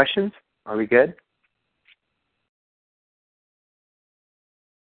 Questions? Are we good?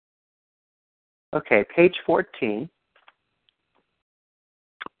 Okay, page 14.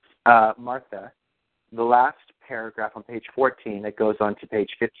 Martha, the last paragraph on page 14 that goes on to page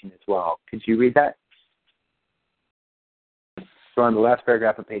 15 as well. Could you read that? So on the last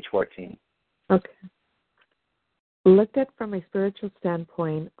paragraph of page 14. Okay. Looked at from a spiritual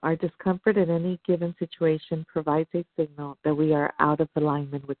standpoint, our discomfort in any given situation provides a signal that we are out of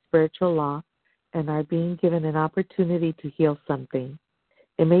alignment with spiritual law and are being given an opportunity to heal something.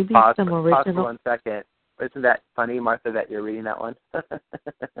 It may be some original... Pause for 1 second. Isn't that funny, Martha, that you're reading that one? That's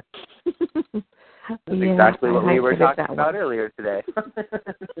exactly what we were talking about earlier today.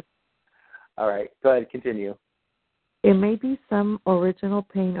 All right, go ahead, continue. It may be some original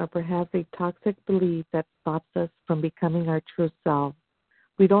pain or perhaps a toxic belief that stops us from becoming our true self.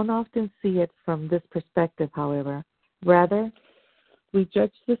 We don't often see it from this perspective, however. Rather, we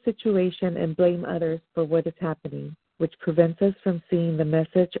judge the situation and blame others for what is happening, which prevents us from seeing the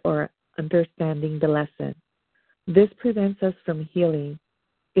message or understanding the lesson. This prevents us from healing.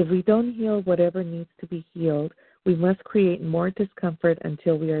 If we don't heal whatever needs to be healed, we must create more discomfort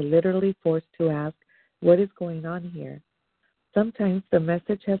until we are literally forced to ask, what is going on here? Sometimes the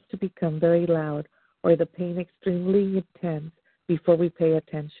message has to become very loud or the pain extremely intense before we pay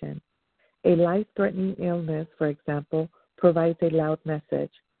attention. A life-threatening illness, for example, provides a loud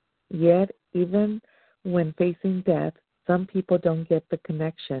message. Yet, even when facing death, some people don't get the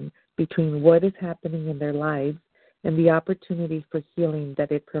connection between what is happening in their lives and the opportunity for healing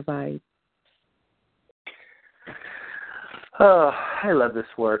that it provides. Oh, I love this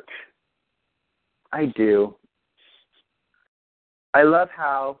work. I do. I love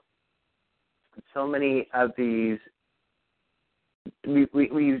how so many of these, we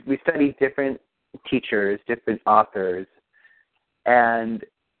study different teachers, different authors, and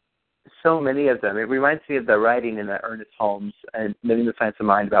so many of them. It reminds me of the writing in the Ernest Holmes and Living the Science of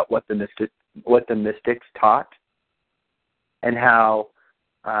Mind about what the mystics taught, and how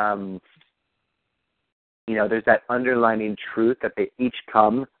there's that underlining truth that they each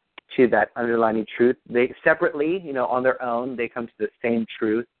come to that underlining truth. They separately, on their own, they come to the same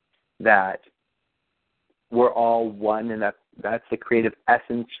truth that we're all one, and that's the creative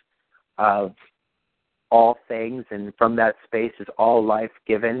essence of all things, and from that space is all life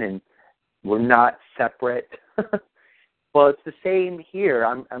given, and we're not separate. Well, it's the same here.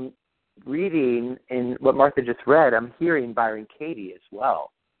 I'm reading in what Martha just read, I'm hearing Byron Katie as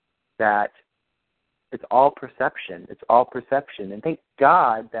well, that it's all perception. It's all perception. And thank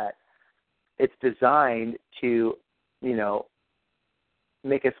God that it's designed to,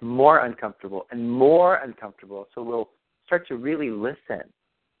 make us more uncomfortable and more uncomfortable, so we'll start to really listen.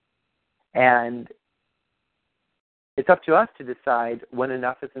 And it's up to us to decide when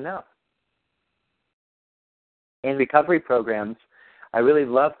enough is enough. In recovery programs, I really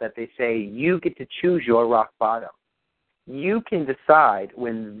love that they say you get to choose your rock bottom. You can decide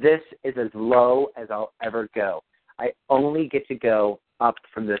when this is as low as I'll ever go. I only get to go up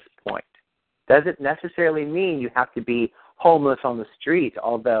from this point. Doesn't necessarily mean you have to be homeless on the street,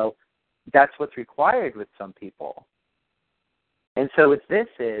 although that's what's required with some people. And so this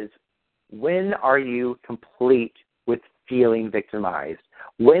is, when are you complete with feeling victimized?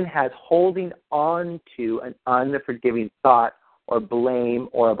 When has holding on to an unforgiving thought or blame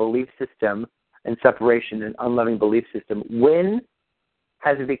or a belief system and separation, an unloving belief system, when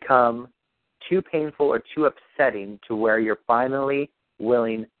has it become too painful or too upsetting to where you're finally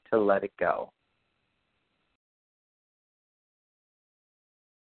willing to let it go?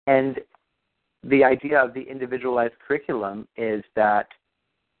 And the idea of the individualized curriculum is that,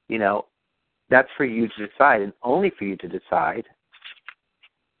 that's for you to decide and only for you to decide.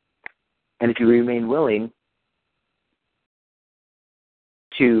 And if you remain willing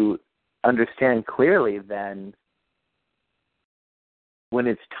to understand clearly, then when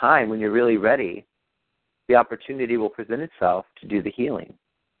it's time, when you're really ready, the opportunity will present itself to do the healing.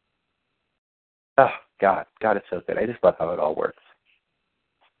 Oh, God is so good. I just love how it all works.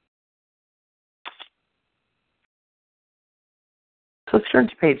 So let's turn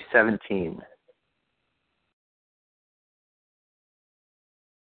to page 17.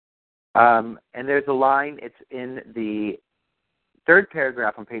 And there's a line, it's in the third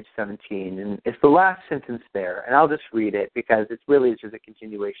paragraph on page 17, and it's the last sentence there, and I'll just read it because it's really just a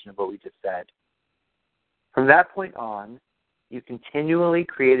continuation of what we just said. From that point on, you continually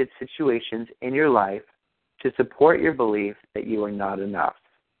created situations in your life to support your belief that you are not enough.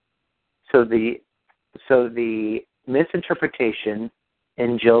 So the misinterpretation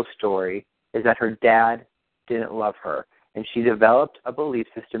in Jill's story is that her dad didn't love her, and she developed a belief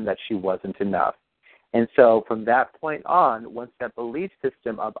system that she wasn't enough. And so from that point on, once that belief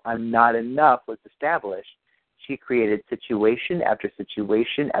system of I'm not enough was established, she created situation after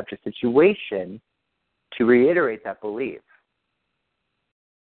situation after situation to reiterate that belief.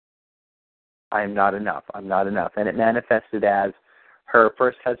 I am not enough. I'm not enough. And it manifested as her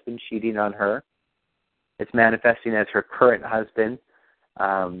first husband cheating on her. It's manifesting as her current husband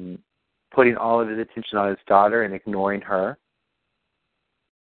putting all of his attention on his daughter and ignoring her.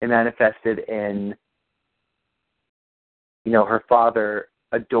 It manifested in, her father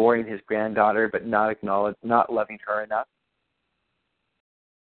adoring his granddaughter but not loving her enough.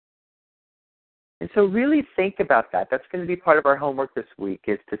 And so really think about that. That's going to be part of our homework this week,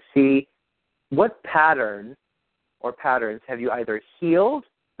 is to see what pattern or patterns have you either healed,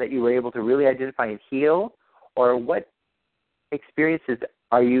 that you were able to really identify and heal, or what experiences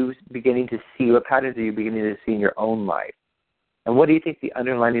are you beginning to see, what patterns are you beginning to see in your own life? And what do you think the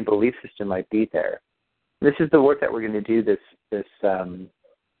underlying belief system might be there? This is the work that we're going to do this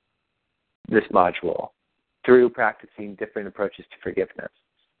module through practicing different approaches to forgiveness.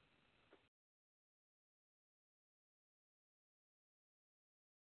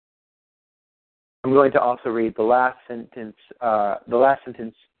 I'm going to also read the last sentence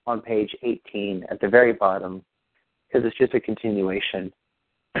on page 18 at the very bottom, because it's just a continuation.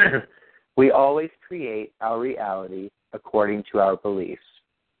 We always create our reality according to our beliefs.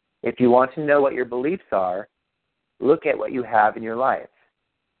 If you want to know what your beliefs are, look at what you have in your life.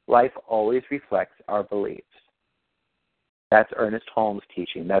 Life always reflects our beliefs. That's Ernest Holmes'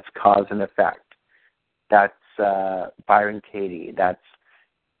 teaching. That's cause and effect. That's Byron Katie. That's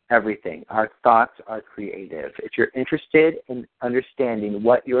everything. Our thoughts are creative. If you're interested in understanding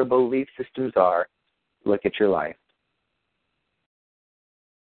what your belief systems are, look at your life.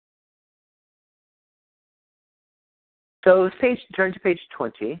 So turn to page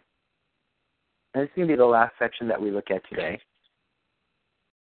 20. And this is going to be the last section that we look at today.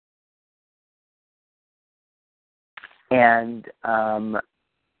 And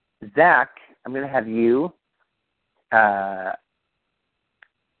Zach, I'm going to have you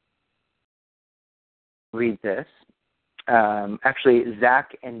read this. Actually,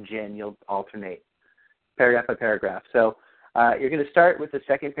 Zach and Jen, you'll alternate paragraph by paragraph. So you're going to start with the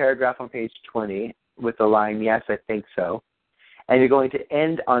second paragraph on page 20 with the line, "Yes, I think so." And you're going to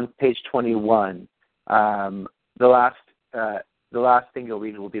end on page 21. The last thing you'll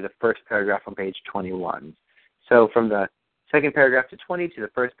read will be the first paragraph on page 21. So from the second paragraph to 20 to the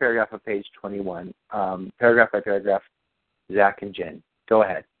first paragraph of page 21, paragraph by paragraph, Zach and Jen. Go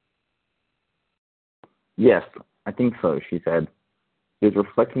ahead. Yes, I think so, she said. He was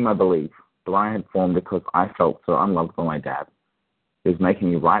reflecting my belief, the one I had formed because I felt so unloved by my dad. He was making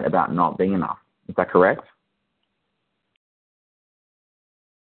me right about not being enough. Is that correct?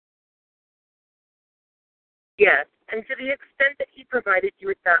 Yes, and to the extent that he provided you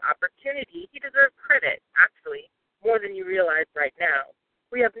with that opportunity, he deserved credit, actually, more than you realize right now.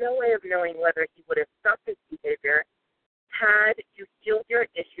 We have no way of knowing whether he would have stopped his behavior had you healed your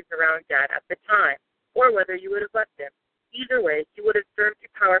issues around Dad at the time, or whether you would have left him. Either way, he would have served you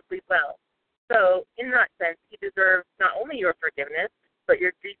powerfully well. So, in that sense, he deserves not only your forgiveness, but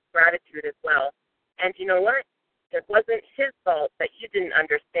your deep gratitude as well. And you know what? It wasn't his fault that you didn't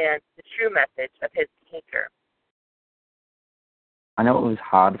understand the true message of his behavior. I know it was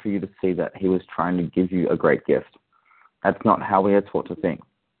hard for you to see that he was trying to give you a great gift. That's not how we are taught to think.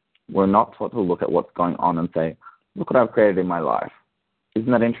 We're not taught to look at what's going on and say, look what I've created in my life.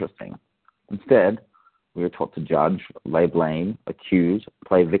 Isn't that interesting? Instead, we are taught to judge, lay blame, accuse,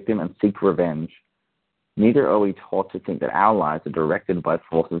 play victim, and seek revenge. Neither are we taught to think that our lives are directed by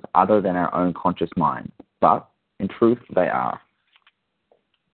forces other than our own conscious mind. But, in truth, they are.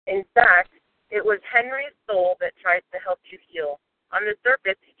 In fact, it was Henry's soul that tried to help you heal. On the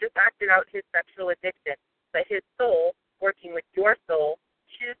surface, he just acted out his sexual addiction, but his soul, working with your soul,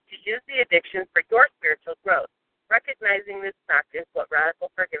 choose to use the addiction for your spiritual growth. Recognizing this fact is what radical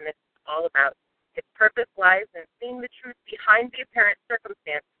forgiveness is all about. Its purpose lies in seeing the truth behind the apparent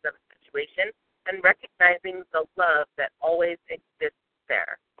circumstances of a situation and recognizing the love that always exists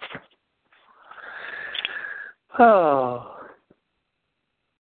there. Oh.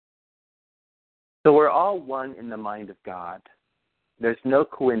 So we're all one in the mind of God. There's no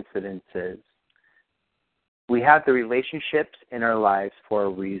coincidences. We have the relationships in our lives for a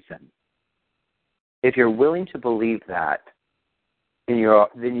reason. If you're willing to believe that, then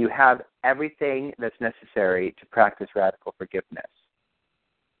you have everything that's necessary to practice radical forgiveness.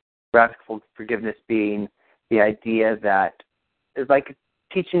 Radical forgiveness being the idea that it's like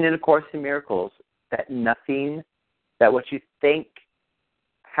teaching in A Course in Miracles, that nothing, that what you think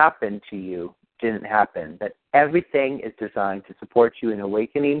happened to you didn't happen, that everything is designed to support you in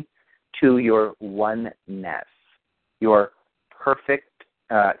awakening to your oneness, your perfection,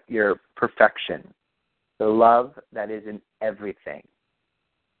 the love that is in everything.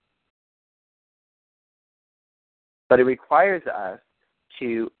 But it requires us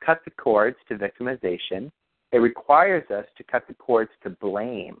to cut the cords to victimization. It requires us to cut the cords to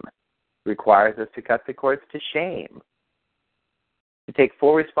blame. It requires us to cut the cords to shame, to take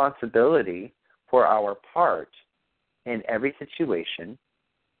full responsibility for our part in every situation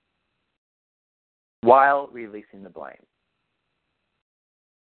while releasing the blame.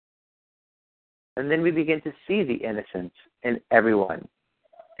 And then we begin to see the innocence in everyone,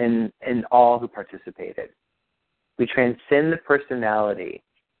 in all who participated. We transcend the personality,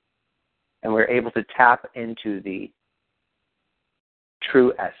 and we're able to tap into the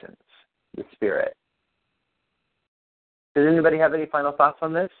true essence, the spirit. Does anybody have any final thoughts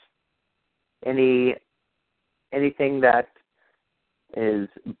on this? Anything that is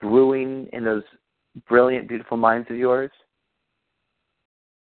brewing in those brilliant, beautiful minds of yours?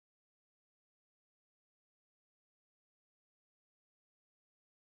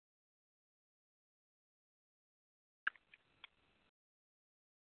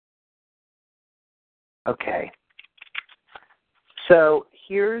 Okay. So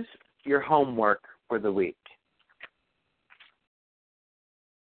here's your homework for the week.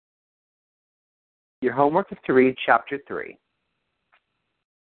 Your homework is to read chapter 3.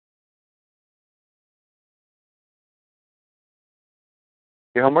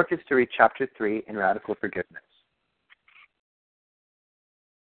 Your homework is to read chapter 3 in Radical Forgiveness.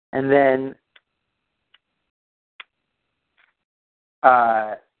 And then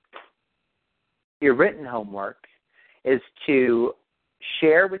your written homework is to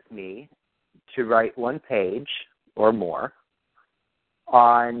share with me, to write 1 page or more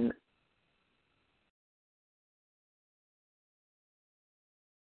on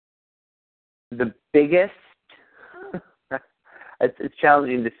the biggest, it's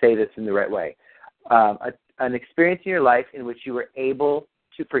challenging to say this in the right way, an experience in your life in which you were able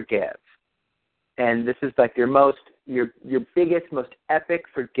to forgive. And this is like your biggest, most epic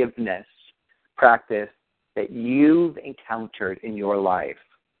forgiveness practice that you've encountered in your life.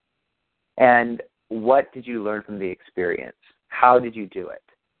 And what did you learn from the experience? How did you do it?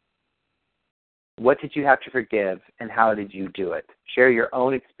 What did you have to forgive, and how did you do it? Share your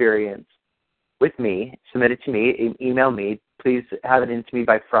own experience with me. Submit it to me. Email me. Please have it in to me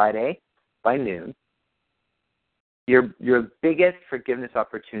by Friday, by noon. Your biggest forgiveness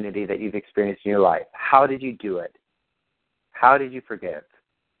opportunity that you've experienced in your life. How did you do it? How did you forgive?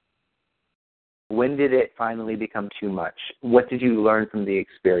 When did it finally become too much? What did you learn from the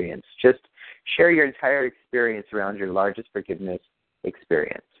experience? Just share your entire experience around your largest forgiveness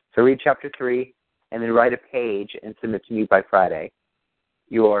experience. So read chapter 3 and then write a page and submit to me by Friday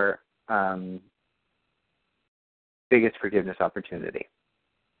your biggest forgiveness opportunity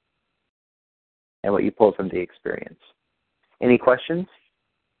and what you pulled from the experience. Any questions?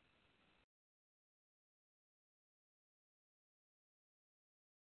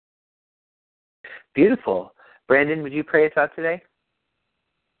 Beautiful. Brandon, would you pray us out today?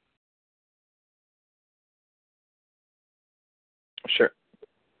 Sure.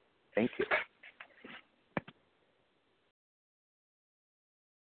 Thank you.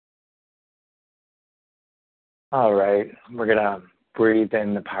 All right. We're going to breathe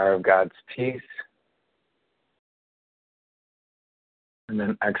in the power of God's peace. And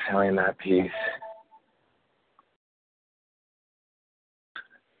then exhaling that peace.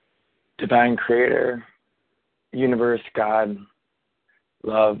 Divine Creator, Universe, God,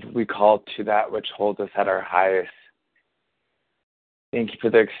 love, we call to that which holds us at our highest. Thank you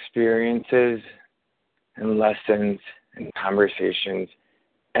for the experiences and lessons and conversations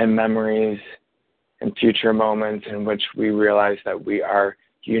and memories and future moments in which we realize that we are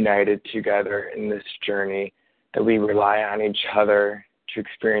united together in this journey, that we rely on each other to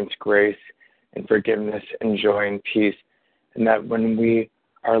experience grace and forgiveness and joy and peace, and that when we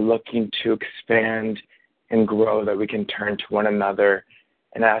are looking to expand and grow, that we can turn to one another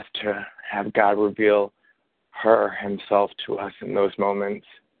and ask to have God reveal himself to us in those moments.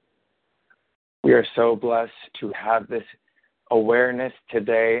 We are so blessed to have this awareness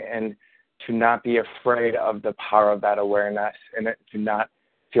today and to not be afraid of the power of that awareness, and to not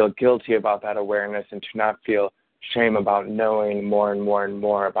feel guilty about that awareness, and to not feel shame about knowing more and more and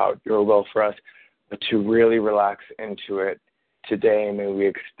more about your will for us, but to really relax into it today. May we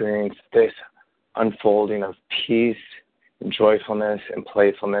experience this unfolding of peace and joyfulness and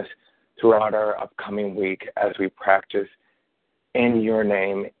playfulness throughout our upcoming week as we practice in your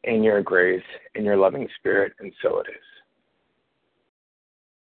name, in your grace, in your loving spirit, and so it is.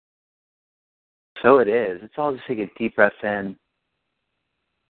 So it is. Let's all just take a deep breath in.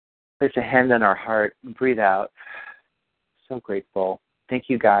 Place a hand on our heart. Breathe out. So grateful. Thank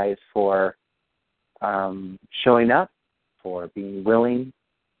you guys for showing up, for being willing,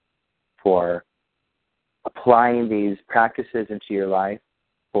 for applying these practices into your life,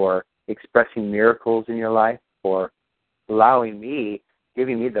 for expressing miracles in your life, for allowing me,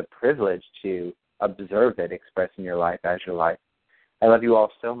 giving me the privilege to observe it express in your life as your life. I love you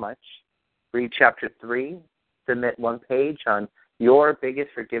all so much. Read chapter 3, submit 1 page on your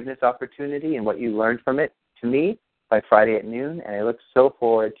biggest forgiveness opportunity and what you learned from it to me by Friday at noon, and I look so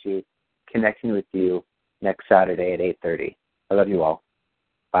forward to connecting with you next Saturday at 8:30. I love you all.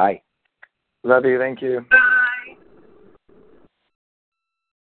 Bye. Love you. Thank you.